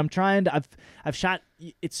ultimately. Yeah. But I'm trying to. I've shot.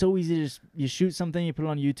 It's so easy to just you shoot something, you put it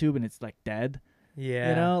on YouTube, and it's like dead.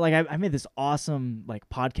 Yeah. Like I made this awesome like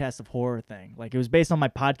podcast of horror thing. Like it was based on my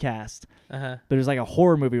podcast. But it was like a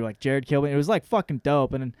horror movie with, like Jared killed me. It was like fucking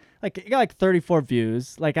dope, and like it got like 34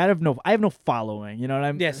 views. Like I have no following. You know what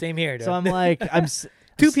I mean? Yeah, same here. Dude. So I'm like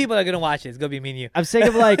Two people are gonna watch it. It's gonna be me and you. I'm sick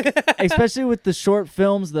of like, especially with the short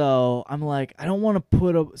films though. I'm like, I don't want to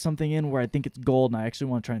put something in where I think it's gold, and I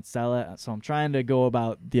actually want to try and sell it. So I'm trying to go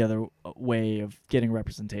about the other way of getting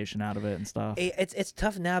representation out of it and stuff. It's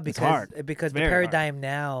tough now because the paradigm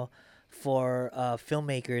now for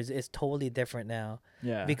filmmakers is totally different now.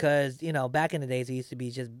 Yeah. Because back in the days it used to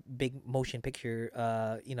be just big motion picture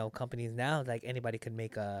companies. Now like anybody could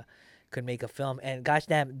make a film, and gosh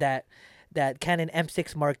damn that Canon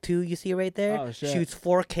M6 Mark II you see right there shoots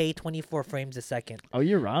 4K 24 frames a second. Oh,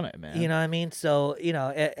 you're on it, man. You know what I mean? So,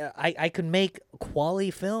 I can make quality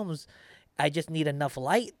films. I just need enough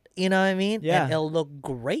light, you know what I mean? Yeah. And it'll look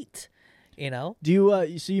great, Do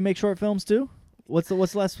you so you make short films too? What's the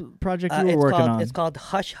last project you were working on? It's called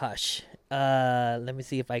Hush Hush. Let me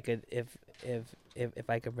see if I could if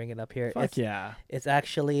I could bring it up here. It's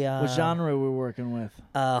actually what genre we're working with?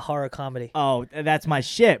 Horror comedy. Oh, that's my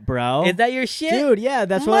shit, bro. Is that your shit? Dude, yeah,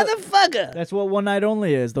 that's motherfucker. That's what One Night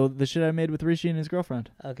Only is, the shit I made with Rishi and his girlfriend.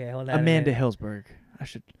 Okay, hold on. Amanda Hillsberg. I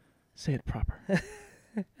should say it proper.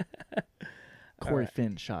 Corey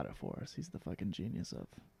Finn shot it for us. He's the fucking genius of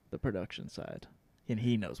the production side. And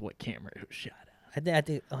he knows what camera it was shot at. I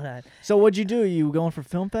think. Hold on. So what'd you do? You going for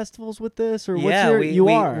film festivals with this, or yeah, what's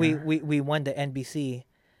we won the NBC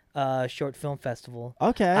short film festival.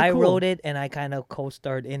 Okay, I cool. wrote it and I kind of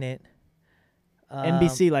co-starred in it.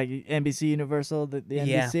 NBC, like NBC Universal, the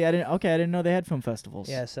NBC. Yeah. I didn't know they had film festivals.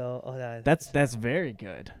 Yeah. So hold on. That's very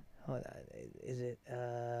good. Hold on. Is it?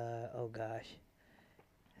 Oh gosh.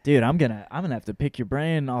 Dude, I'm gonna have to pick your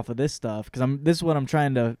brain off of this stuff because this is what I'm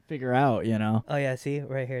trying to figure out. You know. Oh yeah, see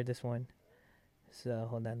right here, this one. So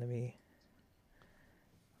hold on, let me.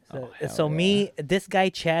 So me, this guy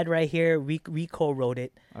Chad right here, we co-wrote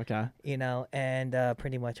it. Okay. You know, and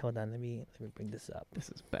pretty much. Hold on, let me bring this up. This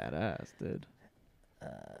is badass, dude.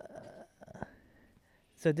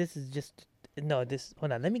 So this is just this.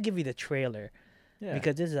 Hold on, let me give you the trailer. Yeah.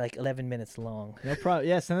 Because this is like 11 minutes long. No problem.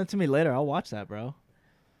 Yeah, send it to me later. I'll watch that, bro.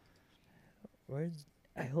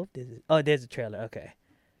 I hope this is. Oh, there's a trailer. Okay.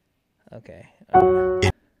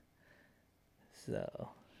 So.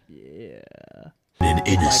 Yeah. An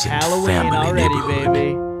innocent like Halloween family already, neighborhood.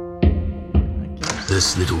 baby.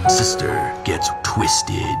 This little sister gets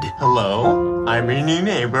twisted Hello, I'm your new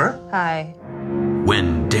neighbor. Hi.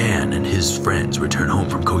 when Dan and his friends return home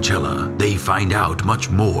from Coachella. They find out much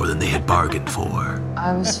more than they had bargained for.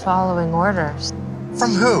 I was following orders.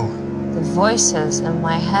 From who? The voices in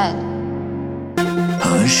my head.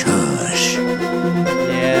 Hush, hush.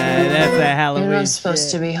 Yeah, that's a Halloween. You're not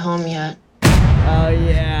supposed to be home yet. Oh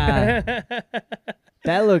yeah.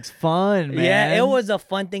 That looks fun, man. Yeah, it was a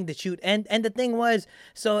fun thing to shoot, and the thing was,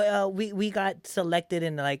 so we got selected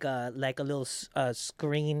in like a little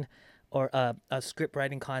screen or a script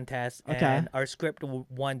writing contest, and our script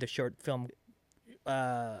won the short film.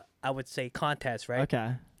 I would say contest, right?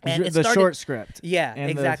 Okay. And the short script. Yeah, and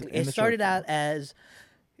exactly. and It started out as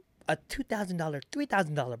a $2,000,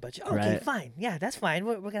 $3,000 budget. Okay, Right. fine. Yeah, that's fine.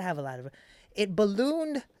 We're gonna have a lot of it. It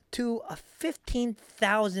ballooned to a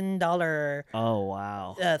 $15,000 Oh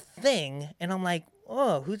wow. thing, and I'm like,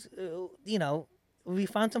 oh, who's we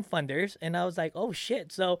found some funders, and I was like, oh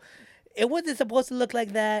shit. So it wasn't supposed to look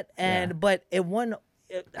like that, and but it won.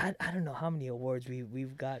 I don't know how many awards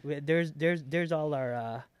we've got. There's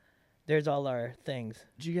all our things.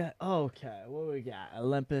 Did you got? Oh, okay. What we got?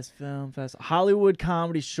 Olympus Film Festival, Hollywood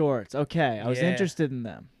Comedy Shorts. Okay, I was Yeah. interested in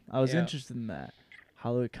them. I was Yeah. interested in that.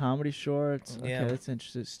 Hollywood Comedy Shorts. Okay, Yeah. that's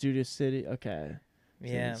interesting. Studio City. Okay.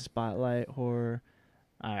 Yeah. Spotlight Horror.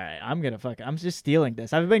 All right, I'm just stealing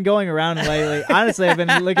this. I've been going around lately. Honestly, I've been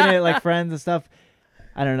looking at like friends and stuff.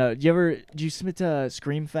 I don't know. Did you submit to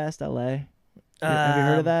Screamfest LA? Have you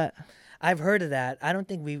heard of that? I've heard of that. I don't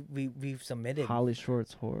think we've submitted. Holly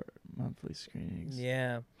Shorts Horror monthly screenings.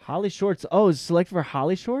 Yeah. Holly Shorts. Oh, is selected for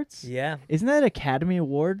Holly Shorts? Yeah. Isn't that Academy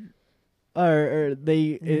Award? Or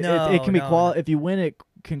they it can be No. if you win it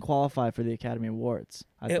can qualify for the Academy Awards.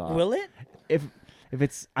 I thought. Will it? If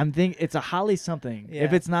it's it's a Holly something. Yeah.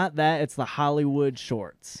 If it's not that, it's the Hollywood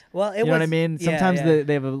Shorts. Well, You know what I mean? yeah, Sometimes yeah.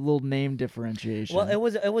 they have a little name differentiation. Well, it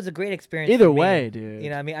was a great experience. Either for me. way, dude. You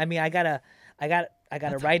know, what I mean, I got a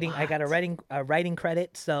writing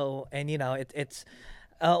credit. So, and it's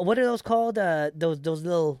what are those called? Those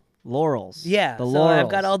little laurels. yeah. The so laurels.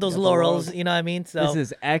 I've got all those You got the laurels. You know what I mean? So This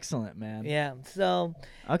is excellent, man. yeah. So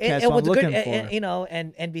Okay, it so was I'm looking good. for.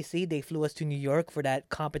 And NBC they flew us to New York for that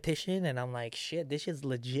competition, and I'm like, shit, this is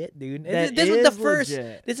legit, dude. That This was the is first.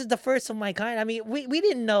 legit. This is the first of my kind. I mean, we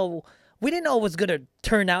didn't know. We didn't know it was gonna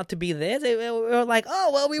turn out to be this. We were like,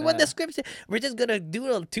 oh well, we won the script. We're just gonna do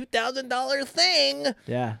a $2,000 thing,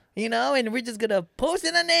 Yeah. and we're just gonna post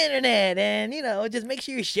it on the internet, and just make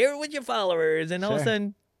sure you share it with your followers. And all of a Sure.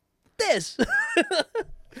 sudden, this.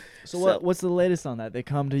 So what's the latest on that? They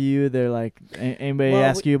come to you. They're like, anybody Well,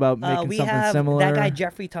 ask you about making we something have similar? that guy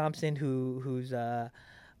Jeffrey Thompson, who's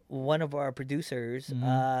one of our producers.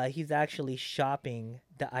 Mm-hmm. He's actually shopping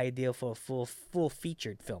the idea for a full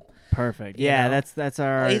featured film. Perfect. you Yeah, know? that's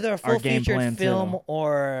our Either a our full game featured plan film too.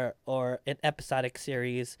 or an episodic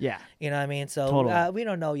series. Yeah, You know what I mean? So Totally. we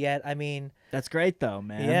don't know yet. I mean, that's great though,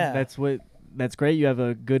 man. Yeah. That's great. You have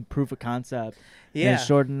a good proof of concept. And yeah. it's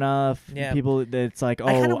short enough. Yeah. People, it's like,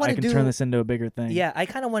 I kinda oh, wanna I can do- turn this into a bigger thing. Yeah, I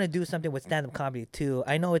kind of want to do something with stand-up comedy too.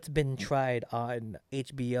 I know it's been tried on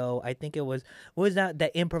HBO. I think it was what was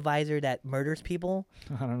that improviser that murders people?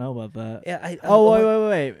 I don't know about that. Yeah. Oh,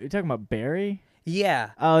 wait. You're talking about Barry? Yeah.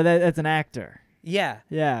 Oh, that's an actor. Yeah.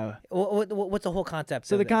 Yeah. What's the whole concept?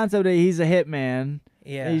 So of the it? concept is he's a hitman.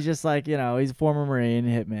 Yeah. He's just like, he's a former Marine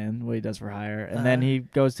hitman, what he does for hire. And then he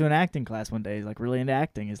goes to an acting class one day. He's like really into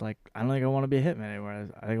acting. He's like, I don't think I want to be a hitman anymore.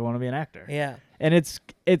 I think I want to be an actor. Yeah. And it's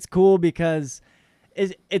cool because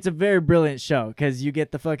it's a very brilliant show because you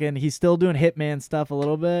get he's still doing hitman stuff a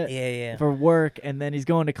little bit Yeah. for work, and then he's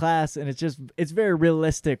going to class, and it's very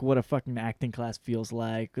realistic what a fucking acting class feels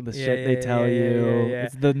like, the shit they tell you. Yeah.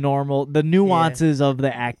 It's the nuances of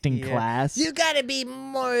the acting Yeah. class. You gotta be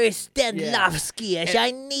more Stanislavski-ish.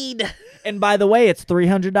 I need. And by the way, it's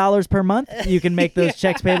 $300 per month. You can make those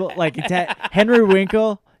checks payable. Like Henry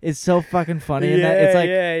Winkle, is so fucking funny. And that it's like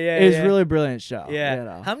it's really a brilliant show. Yeah. You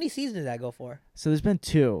know? How many seasons did that go for? So there's been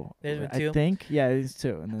 2. There's been 2? I think. Yeah, there's 2.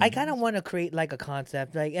 And then I kind of want to create like a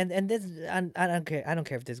concept, like, and this, I don't care. I don't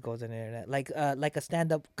care if this goes on the internet. Like a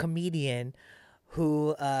stand-up comedian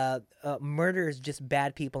who murders just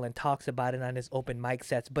bad people and talks about it on his open mic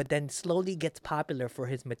sets, but then slowly gets popular for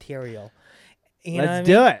his material. You know let's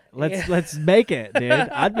what I do mean? it. Let's make it, dude.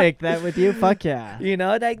 I'd make that with you. Fuck yeah. You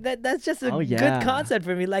know, like that's just a Yeah. good concept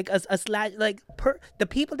for me. Like a slash, like the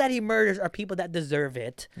people that he murders are people that deserve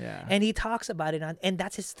it. Yeah. And he talks about it and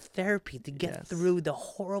that's his therapy to get through the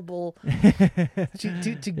horrible,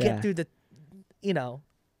 to get through the, you know.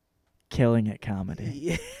 Killing it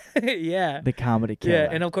comedy. Yeah. The comedy killer. Yeah,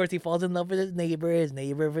 and of course he falls in love with his neighbor. His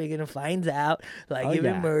neighbor freaking finds out, like, you've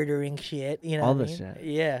been murdering shit. You know, all what the I mean? shit.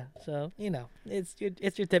 Yeah, so you know, it's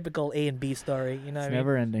your typical A and B story. You know, It's what I mean?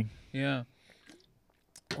 never ending. Yeah.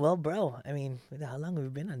 Well, bro, I mean, how long have we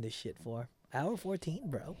been on this shit for? Hour 14,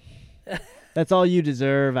 bro. That's all you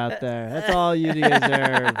deserve out there. That's all you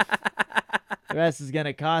deserve. The rest is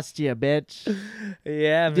gonna cost you, bitch.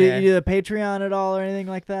 Yeah, Do you do the Patreon at all or anything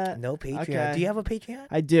like that? No Patreon. Okay. Do you have a Patreon?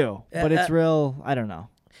 I do, but it's real. I don't know.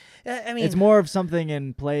 I mean, It's more of something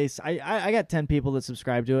in place. I got 10 people that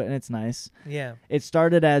subscribe to it, and it's nice. yeah. It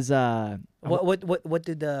started as What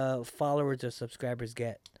did the followers or subscribers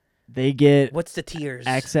get? they get What's the tiers?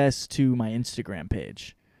 access to my Instagram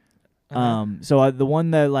page. Uh-huh. So the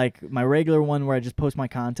one that like my regular one where I just post my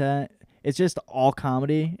content, it's just all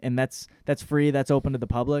comedy, and that's free. That's open to the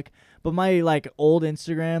public. But my like old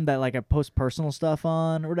Instagram that like I post personal stuff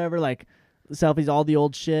on or whatever, like selfies, all the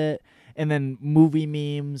old shit, and then movie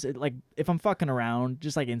memes. Like if I'm fucking around,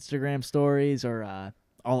 just like Instagram stories, or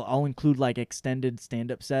I'll include like extended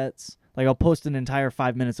stand-up sets. Like I'll post an entire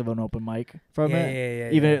 5 minutes of an open mic from it. Yeah.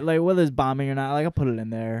 Even like whether it's bombing or not, like I'll put it in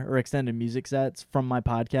there, or extended music sets from my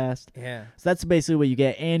podcast. Yeah. So that's basically what you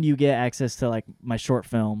get, and you get access to like my short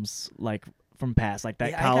films, like from past, like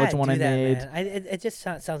that college one I made. Man. It just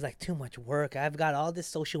sounds like too much work. I've got all this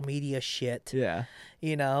social media shit, Yeah,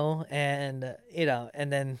 you know, and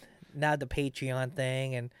and then now the Patreon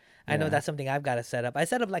thing, and I know Yeah. that's something I've got to set up. I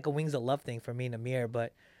set up like a Wings of Love thing for me and Amir,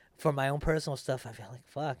 but for my own personal stuff, I feel like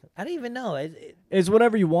fuck. I don't even know. it's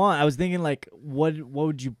whatever you want. I was thinking like, what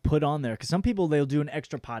would you put on there? Because some people they'll do an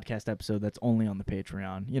extra podcast episode that's only on the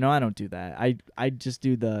Patreon. You know, I don't do that. I just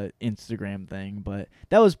do the Instagram thing. But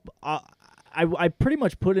that was I pretty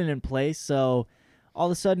much put it in place. So all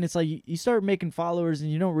of a sudden it's like you start making followers and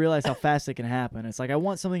you don't realize how fast it can happen. It's like I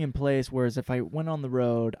want something in place, whereas if I went on the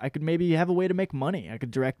road, I could maybe have a way to make money. I could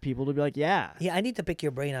direct people to be like, yeah. I need to pick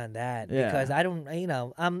your brain on that Yeah. because I don't, And I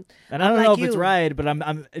I'm don't like know if it's you. right, but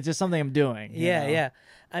I'm it's just something I'm doing. you know? Yeah.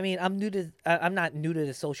 I mean, I'm not new to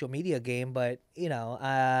the social media game, but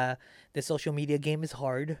the social media game is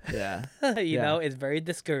hard. Yeah. you Yeah. know, it's very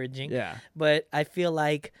discouraging. Yeah. But I feel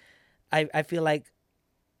like, I feel like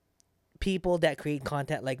people that create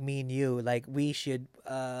content like me and you, like we should,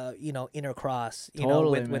 intercross,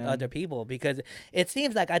 Totally, with man. other people, because it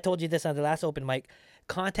seems like I told you this on the last open mic.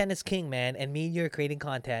 Content is king, man, and me and you are creating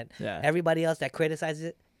content. Yeah. Everybody else that criticizes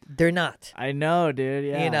it, they're not. I know, dude.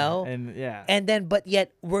 Yeah. You know? And yeah. And then, but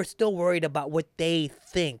yet we're still worried about what they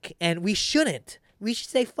think, and we shouldn't. We should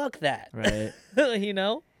say fuck that. Right. you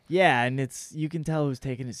know? Yeah, and you can tell who's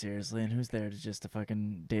taking it seriously and who's there to just to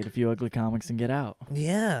fucking date a few ugly comics and get out.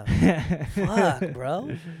 Yeah. Fuck,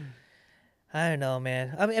 bro. I don't know,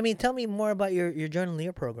 man. I mean, tell me more about your Jordan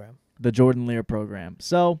Leer program. The Jordan Leer program.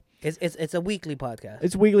 So It's a weekly podcast.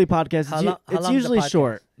 it's a weekly podcast. How It's, long it's is the usually podcast?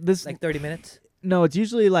 short. This Like 30 minutes, no, it's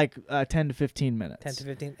usually like 10 to 15 minutes. 10 to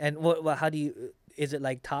 15. And how do you? Is it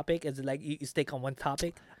like topic? Is it like you stick on one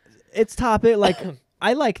topic? It's topic like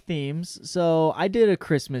I like themes, so I did a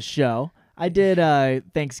Christmas show. I did a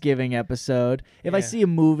Thanksgiving episode. If I Yeah. see a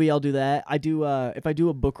movie, I'll do that. I do if I do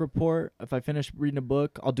a book report, if I finish reading a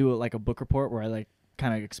book, I'll do it like a book report where I like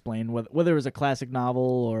kind of explain whether it was a classic novel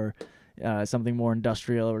or something more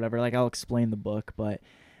industrial or whatever. Like I'll explain the book, but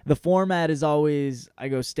the format is always I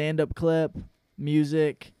go stand-up clip,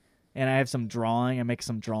 music, and I have some drawing. I make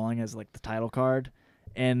some drawing as like the title card.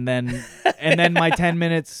 And then my 10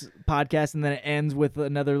 minutes podcast, and then it ends with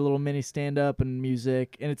another little mini stand-up and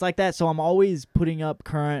music, and it's like that. So I'm always putting up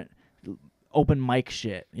current open mic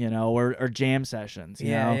shit, or jam sessions. You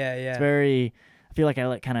know? Yeah. It's very. I feel like I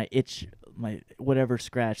like kind of itch my whatever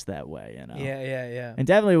scratch that way. Yeah. And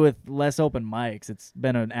definitely with less open mics, it's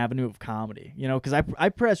been an avenue of comedy. Because I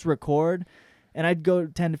press record, and I'd go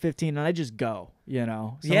 10 to 15, and I just go.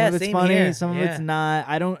 Some Yeah, of it's same funny, here. some of Yeah. it's not.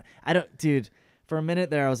 I don't, dude. for a minute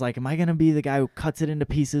there, I was like, am I gonna be the guy who cuts it into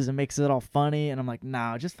pieces and makes it all funny? And I'm like,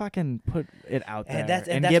 no, just fucking put it out there And that's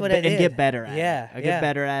get, what it is. get better at Yeah, it. I get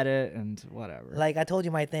better at it and whatever. Like I told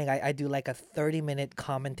you my thing. I do like a 30-minute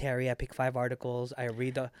commentary. I pick 5 articles. I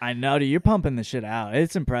read the. I know, dude. You're pumping the shit out.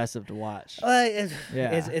 It's impressive to watch.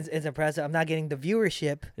 It's impressive. I'm not getting the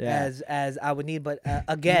viewership as I would need, but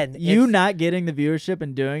again, you not getting the viewership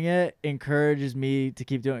and doing it encourages me to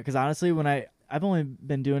keep doing it. Because honestly, when I've only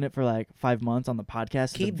been doing it for like 5 months on the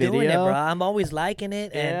podcast. Keep the video. doing it, bro. I'm always liking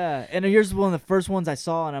it. And here's one of the first ones I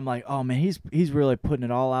saw, and I'm like, oh man, he's really putting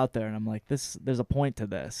it all out there, and I'm like, there's a point to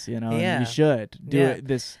this, you know. Yeah. And you should do it.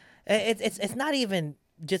 This. It's not even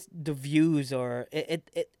just the views or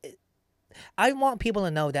it. I want people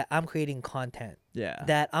to know that I'm creating content. Yeah.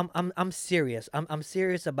 That I'm serious. I'm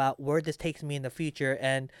serious about where this takes me in the future,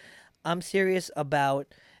 and I'm serious about.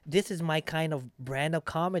 This is my kind of brand of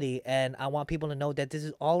comedy, and I want people to know that this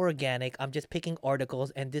is all organic. I'm just picking articles,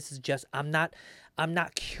 and this is just I'm not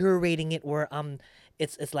curating it where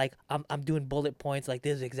it's like I'm doing bullet points like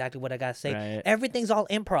this is exactly what I gotta say. Right. Everything's all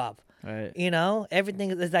improv. Right. You know, everything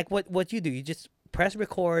is like what you do. You just press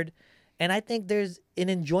record, and I think there's an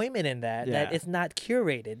enjoyment in that that it's not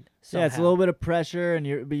curated. Somehow. Yeah, it's a little bit of pressure, and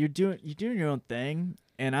you're doing your own thing,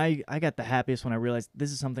 and I got the happiest when I realized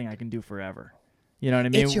this is something I can do forever. You know what I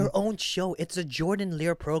mean? It's your own show. It's a Jordan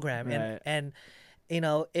Leer program. Right. And you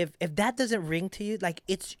know, if that doesn't ring to you, like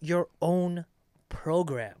it's your own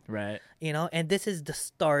program. Right. You know, and this is the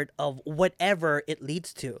start of whatever it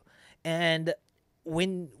leads to. And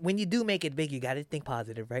when you do make it big, you got to think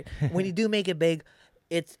positive, right? When you do make it big,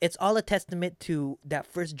 it's all a testament to that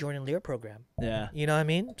first Jordan Leer program. Yeah. You know what I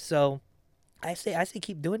mean? So I say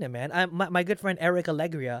keep doing it, man. My good friend Eric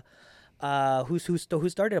Allegria, who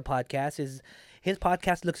started a podcast, his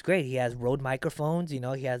podcast looks great. He has Rode microphones. You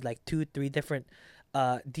know, he has like 2-3 different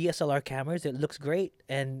DSLR cameras. It looks great,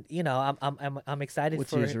 and you know, I'm excited. What's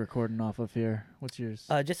for yours recording off of here? What's yours?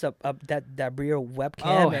 Just that Brio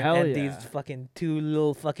webcam and these fucking 2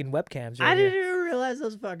 little fucking webcams. Right I here. didn't even realize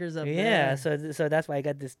those fuckers up there. Yeah, so that's why I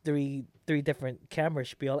got this three different camera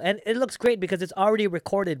spiel, and it looks great because it's already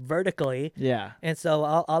recorded vertically. Yeah. And so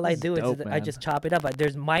all I do dope, is I man. just chop it up.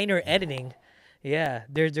 There's minor editing. Yeah,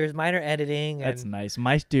 there's minor editing. That's and nice.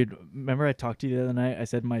 My dude, remember I talked to you the other night? I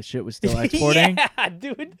said my shit was still exporting. Yeah,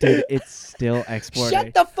 dude. Dude, it's still exporting.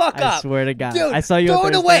 Shut the fuck up. I swear to God. Dude, I saw you throw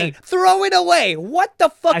on it away. Thursday. Throw it away. What the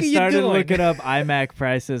fuck are you doing? I started looking up iMac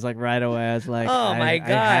prices like right away. I was like, Oh my God,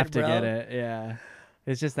 I have to bro. get it. Yeah.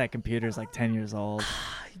 It's just that computer's like 10 years old.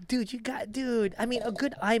 Dude, I mean, a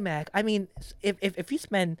good iMac. I mean, if you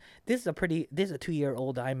spend, this is a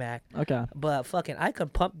 2-year-old iMac. Okay. But fucking, I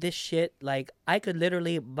could pump this shit. Like, I could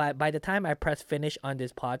literally, by the time I press finish on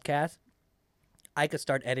this podcast, I could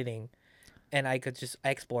start editing, and I could just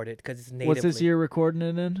export it because it's natively. What's this you're recording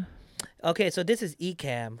it in? Okay, so this is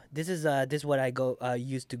Ecamm. This is what I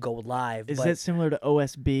use to go live. Is but that similar to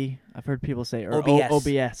OSB? I've heard people say or OBS.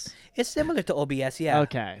 OBS. It's similar to OBS, yeah.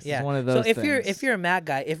 Okay, so yeah. it's one of those So if things. you're a Mac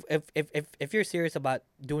guy, if you're serious about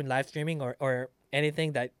doing live streaming or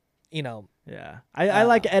anything that you know. Yeah, I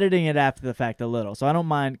like editing it after the fact a little, so I don't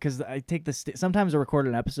mind because I take sometimes I record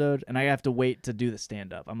an episode and I have to wait to do the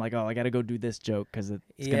stand up. I'm like, oh, I got to go do this joke because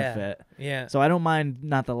it's gonna fit. Yeah. So I don't mind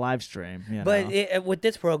not the live stream. You But know? with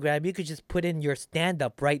this program, you could just put in your stand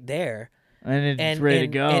up right there. And it's ready to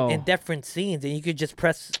go. In different scenes, and you could just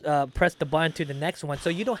press the button to the next one, so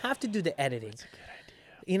you don't have to do the editing. That's a good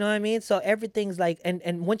idea. You know what I mean? So everything's like,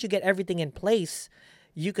 and once you get everything in place,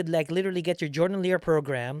 you could like literally get your Jordan Lear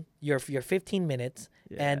program, your 15 minutes,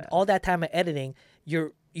 and all that time of editing,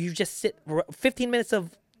 you just sit 15 minutes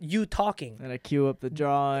of you talking. And I cue up the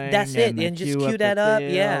drawing. That's it, I and just cue cue that the up,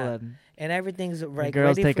 feel, yeah. And And everything's right. the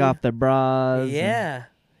girls ready take for off their bras. Yeah.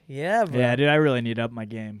 Yeah, bro. Yeah, dude, I really need to up my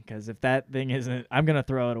game because if that thing isn't, I'm gonna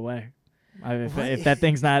throw it away. If that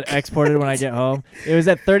thing's not exported when I get home, it was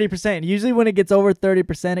at 30%. Usually, when it gets over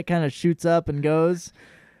 30%, it kind of shoots up and goes.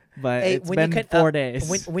 But Hey, it's when been you 4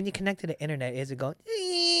 days. When you connect to the internet, is it going?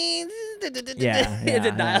 Yeah, Is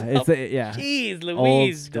it dial It's yeah. Jeez, Old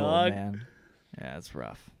Louise, school, dog. man. Yeah, it's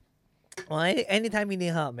rough. Well, anytime you need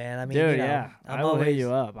help, man. I mean, Dude, you know, yeah, I'm I will always hit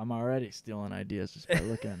you up. I'm already stealing ideas just by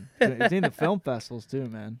looking. It's in the film festivals too,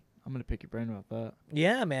 man. I'm gonna pick your brain about that.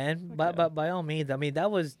 Yeah, man. But by all means, I mean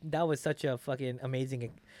that was such a fucking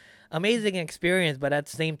amazing experience, but at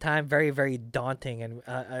the same time, very very daunting,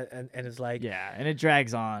 and it's like Yeah, and it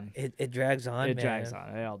drags on. it drags on. It man. drags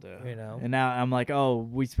on. They all do. You know. And now I'm like, oh,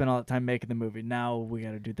 we spent all that time making the movie. Now we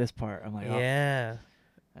got to do this part. I'm like, oh, Yeah.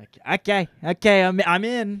 okay, I'm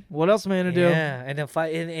in. What else am I gonna do? Yeah,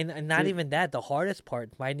 and not even that. The hardest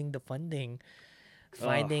part, finding the funding.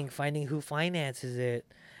 finding who finances it.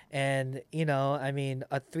 And, you know, I mean,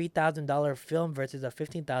 a $3,000 film versus a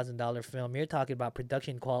 $15,000 film, you're talking about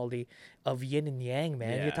production quality of yin and yang,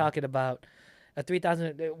 man. Yeah. You're talking about a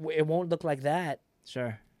 3,000, it won't look like that.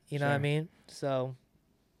 Sure. You know what I mean? So.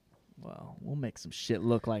 Well, we'll make some shit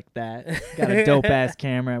look like that. Got a dope ass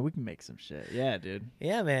camera. We can make some shit. Yeah, dude.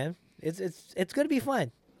 Yeah, man. It's going to be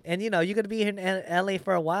fun. And, you know, you're going to be here in LA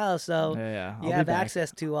for a while, so Yeah. you have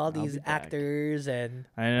access to all these actors and...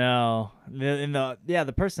 I know.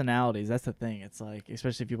 The personalities, that's the thing. It's like,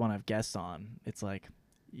 especially if you want to have guests on, it's like,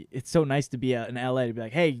 it's so nice to be in LA to be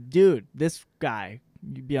like, hey, dude, this guy,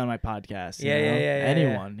 you be on my podcast. Yeah.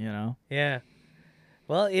 Anyone, you know? Yeah.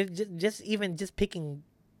 Well, just picking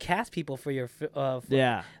cast people for your...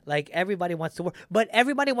 Like, everybody wants to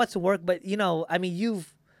work. But, you know, I mean,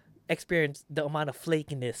 you've experienced the amount of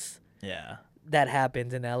flakiness that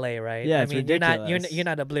happens in LA, right? Yeah, I it's mean, ridiculous. you're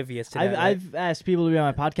not oblivious to that. I've asked people to be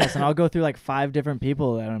on my podcast, and I'll go through like 5 different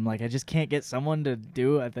people, and I'm like, I just can't get someone to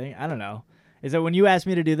do a thing. I don't know. Is that when you ask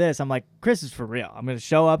me to do this, I'm like, Chris is for real. I'm gonna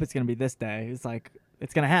show up. It's gonna be this day. It's like,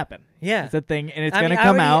 it's gonna happen. Yeah, it's a thing, and it's gonna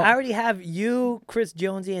come out. I already have you, Chris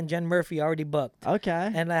Jonesy, and Jen Murphy already booked.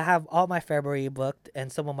 Okay. And I have all my February booked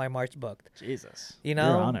and some of my March booked. Jesus. You know,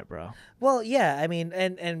 you're on it, bro. Well, yeah. I mean,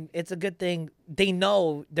 and it's a good thing. They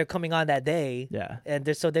know they're coming on that day. Yeah. And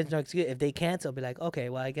there's no excuse. If they cancel, be like, okay,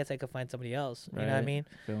 well, I guess I could find somebody else. Right. You know what I mean?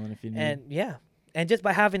 Feeling if you need. And and just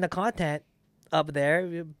by having the content up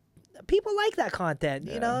there, people like that content.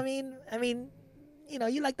 Yeah. You know what I mean. You know,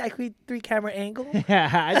 you like that 3-camera angle. Yeah,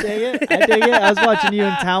 I dig it. I was watching you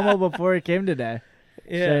in Talmo before it came today.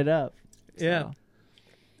 Yeah. Straight up. Yeah. So.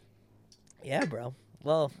 Yeah, bro.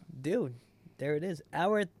 Well, dude, there it is.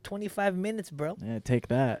 Hour 25 minutes, bro. Yeah, take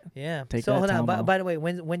that. Yeah. Take so that, hold on. Talmo. By the way,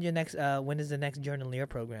 when is the next Jordan Leer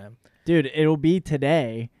program? Dude, it'll be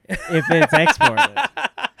today if it's exported.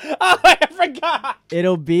 Oh, I forgot.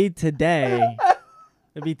 It'll be today.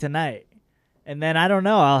 It'll be tonight. And then I don't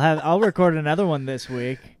know. I'll record another one this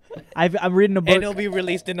week. I'm reading a book. And it'll be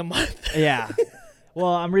released in a month. Yeah.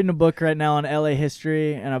 Well, I'm reading a book right now on LA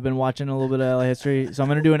history, and I've been watching a little bit of LA history. So I'm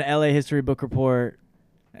gonna do an LA history book report,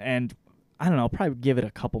 and I don't know. I'll probably give it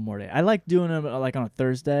a couple more days. I like doing them like on a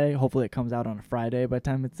Thursday. Hopefully, it comes out on a Friday by the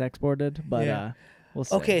time it's exported. But we'll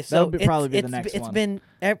see. Okay, so that'll probably be the next one. It's been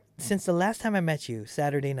since the last time I met you,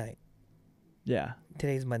 Saturday night. Yeah.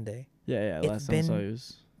 Today's Monday. Yeah. Last time I saw you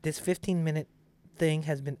was... This 15-minute thing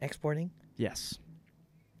has been exporting? Yes.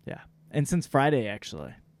 Yeah. And since Friday,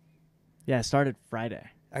 actually. Yeah, it started Friday.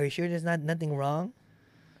 Are you sure there's nothing wrong?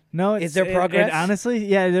 No. Is there progress? Honestly,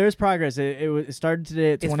 yeah, there is progress. It started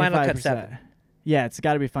today at 25%. It's Final Cut 7. Yeah, it's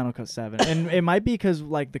got to be Final Cut 7. And it might be because,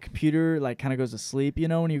 like, the computer, like, kind of goes to sleep, you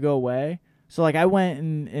know, when you go away. So, like, I went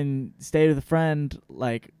and stayed with a friend,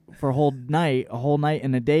 like, for a whole night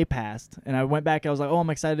and a day passed. And I went back. I was like, oh, I'm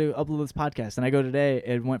excited to upload this podcast. And I go today,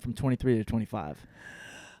 it went from 23 to 25.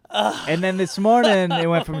 And then this morning, it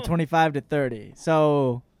went from 25 to 30.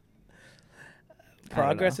 So...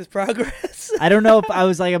 Progress is progress. I don't know if I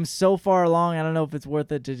was like, I'm so far along. I don't know if it's worth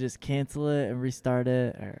it to just cancel it and restart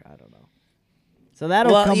it, or I don't know. So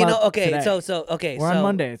that'll come up okay. today. Okay. We're on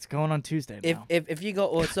Monday. It's going on Tuesday now. If you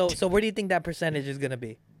go, so where do you think that percentage is gonna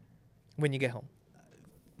be when you get home?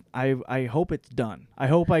 I hope it's done. I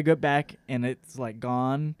hope I get back and it's like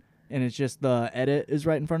gone, and it's just the edit is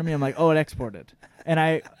right in front of me. I'm like, oh, it exported, and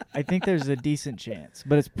I think there's a decent chance.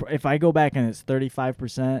 But if I go back and it's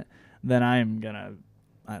 35%. Then I'm gonna,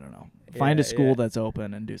 I don't know, find a school that's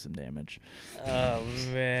open and do some damage. Oh,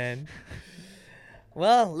 man.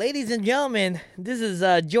 Well, ladies and gentlemen, this is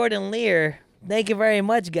Jordan Leer. Thank you very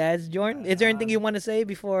much, guys. Jordan, is there anything you want to say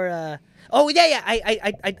before? Oh, yeah.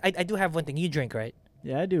 I do have one thing. You drink, right?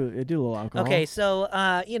 Yeah, I do. I do a little alcohol. Okay,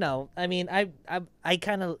 so you know, I mean, I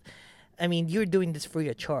kind of, I mean, you're doing this free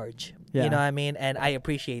of charge. Yeah. You know what I mean? And I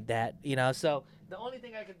appreciate that. You know, so the only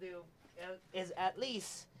thing I could do is at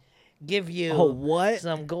least give you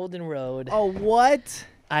some Golden Road. Oh, what?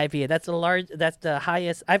 IPA. That's the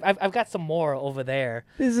highest. I've got some more over there.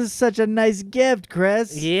 This is such a nice gift,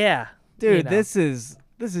 Chris. Yeah. Dude, you know. this is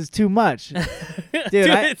too much. Dude,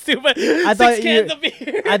 it's too much. I thought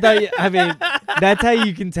I mean, that's how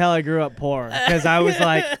you can tell I grew up poor, because I was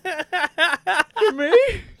like, for me,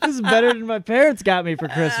 this is better than my parents got me for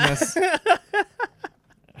Christmas.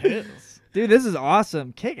 Dude, this is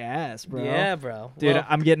awesome. Kick ass, bro. Yeah, bro. Dude, well,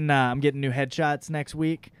 I'm getting new headshots next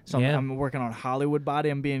week. So Yeah. I'm working on Hollywood body.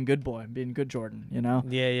 I'm being good boy. I'm being good Jordan, you know?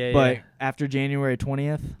 Yeah. But after January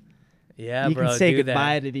 20th, yeah, you bro, can say do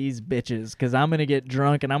goodbye that. to these bitches, because I'm going to get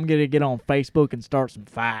drunk and I'm going to get on Facebook and start some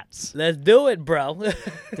fights. Let's do it, bro.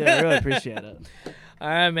 Dude, I really appreciate it. All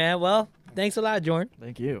right, man. Well, Thanks a lot, Jordan.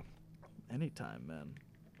 Thank you. Anytime, man.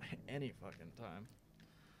 Any fucking time.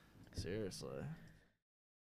 Seriously.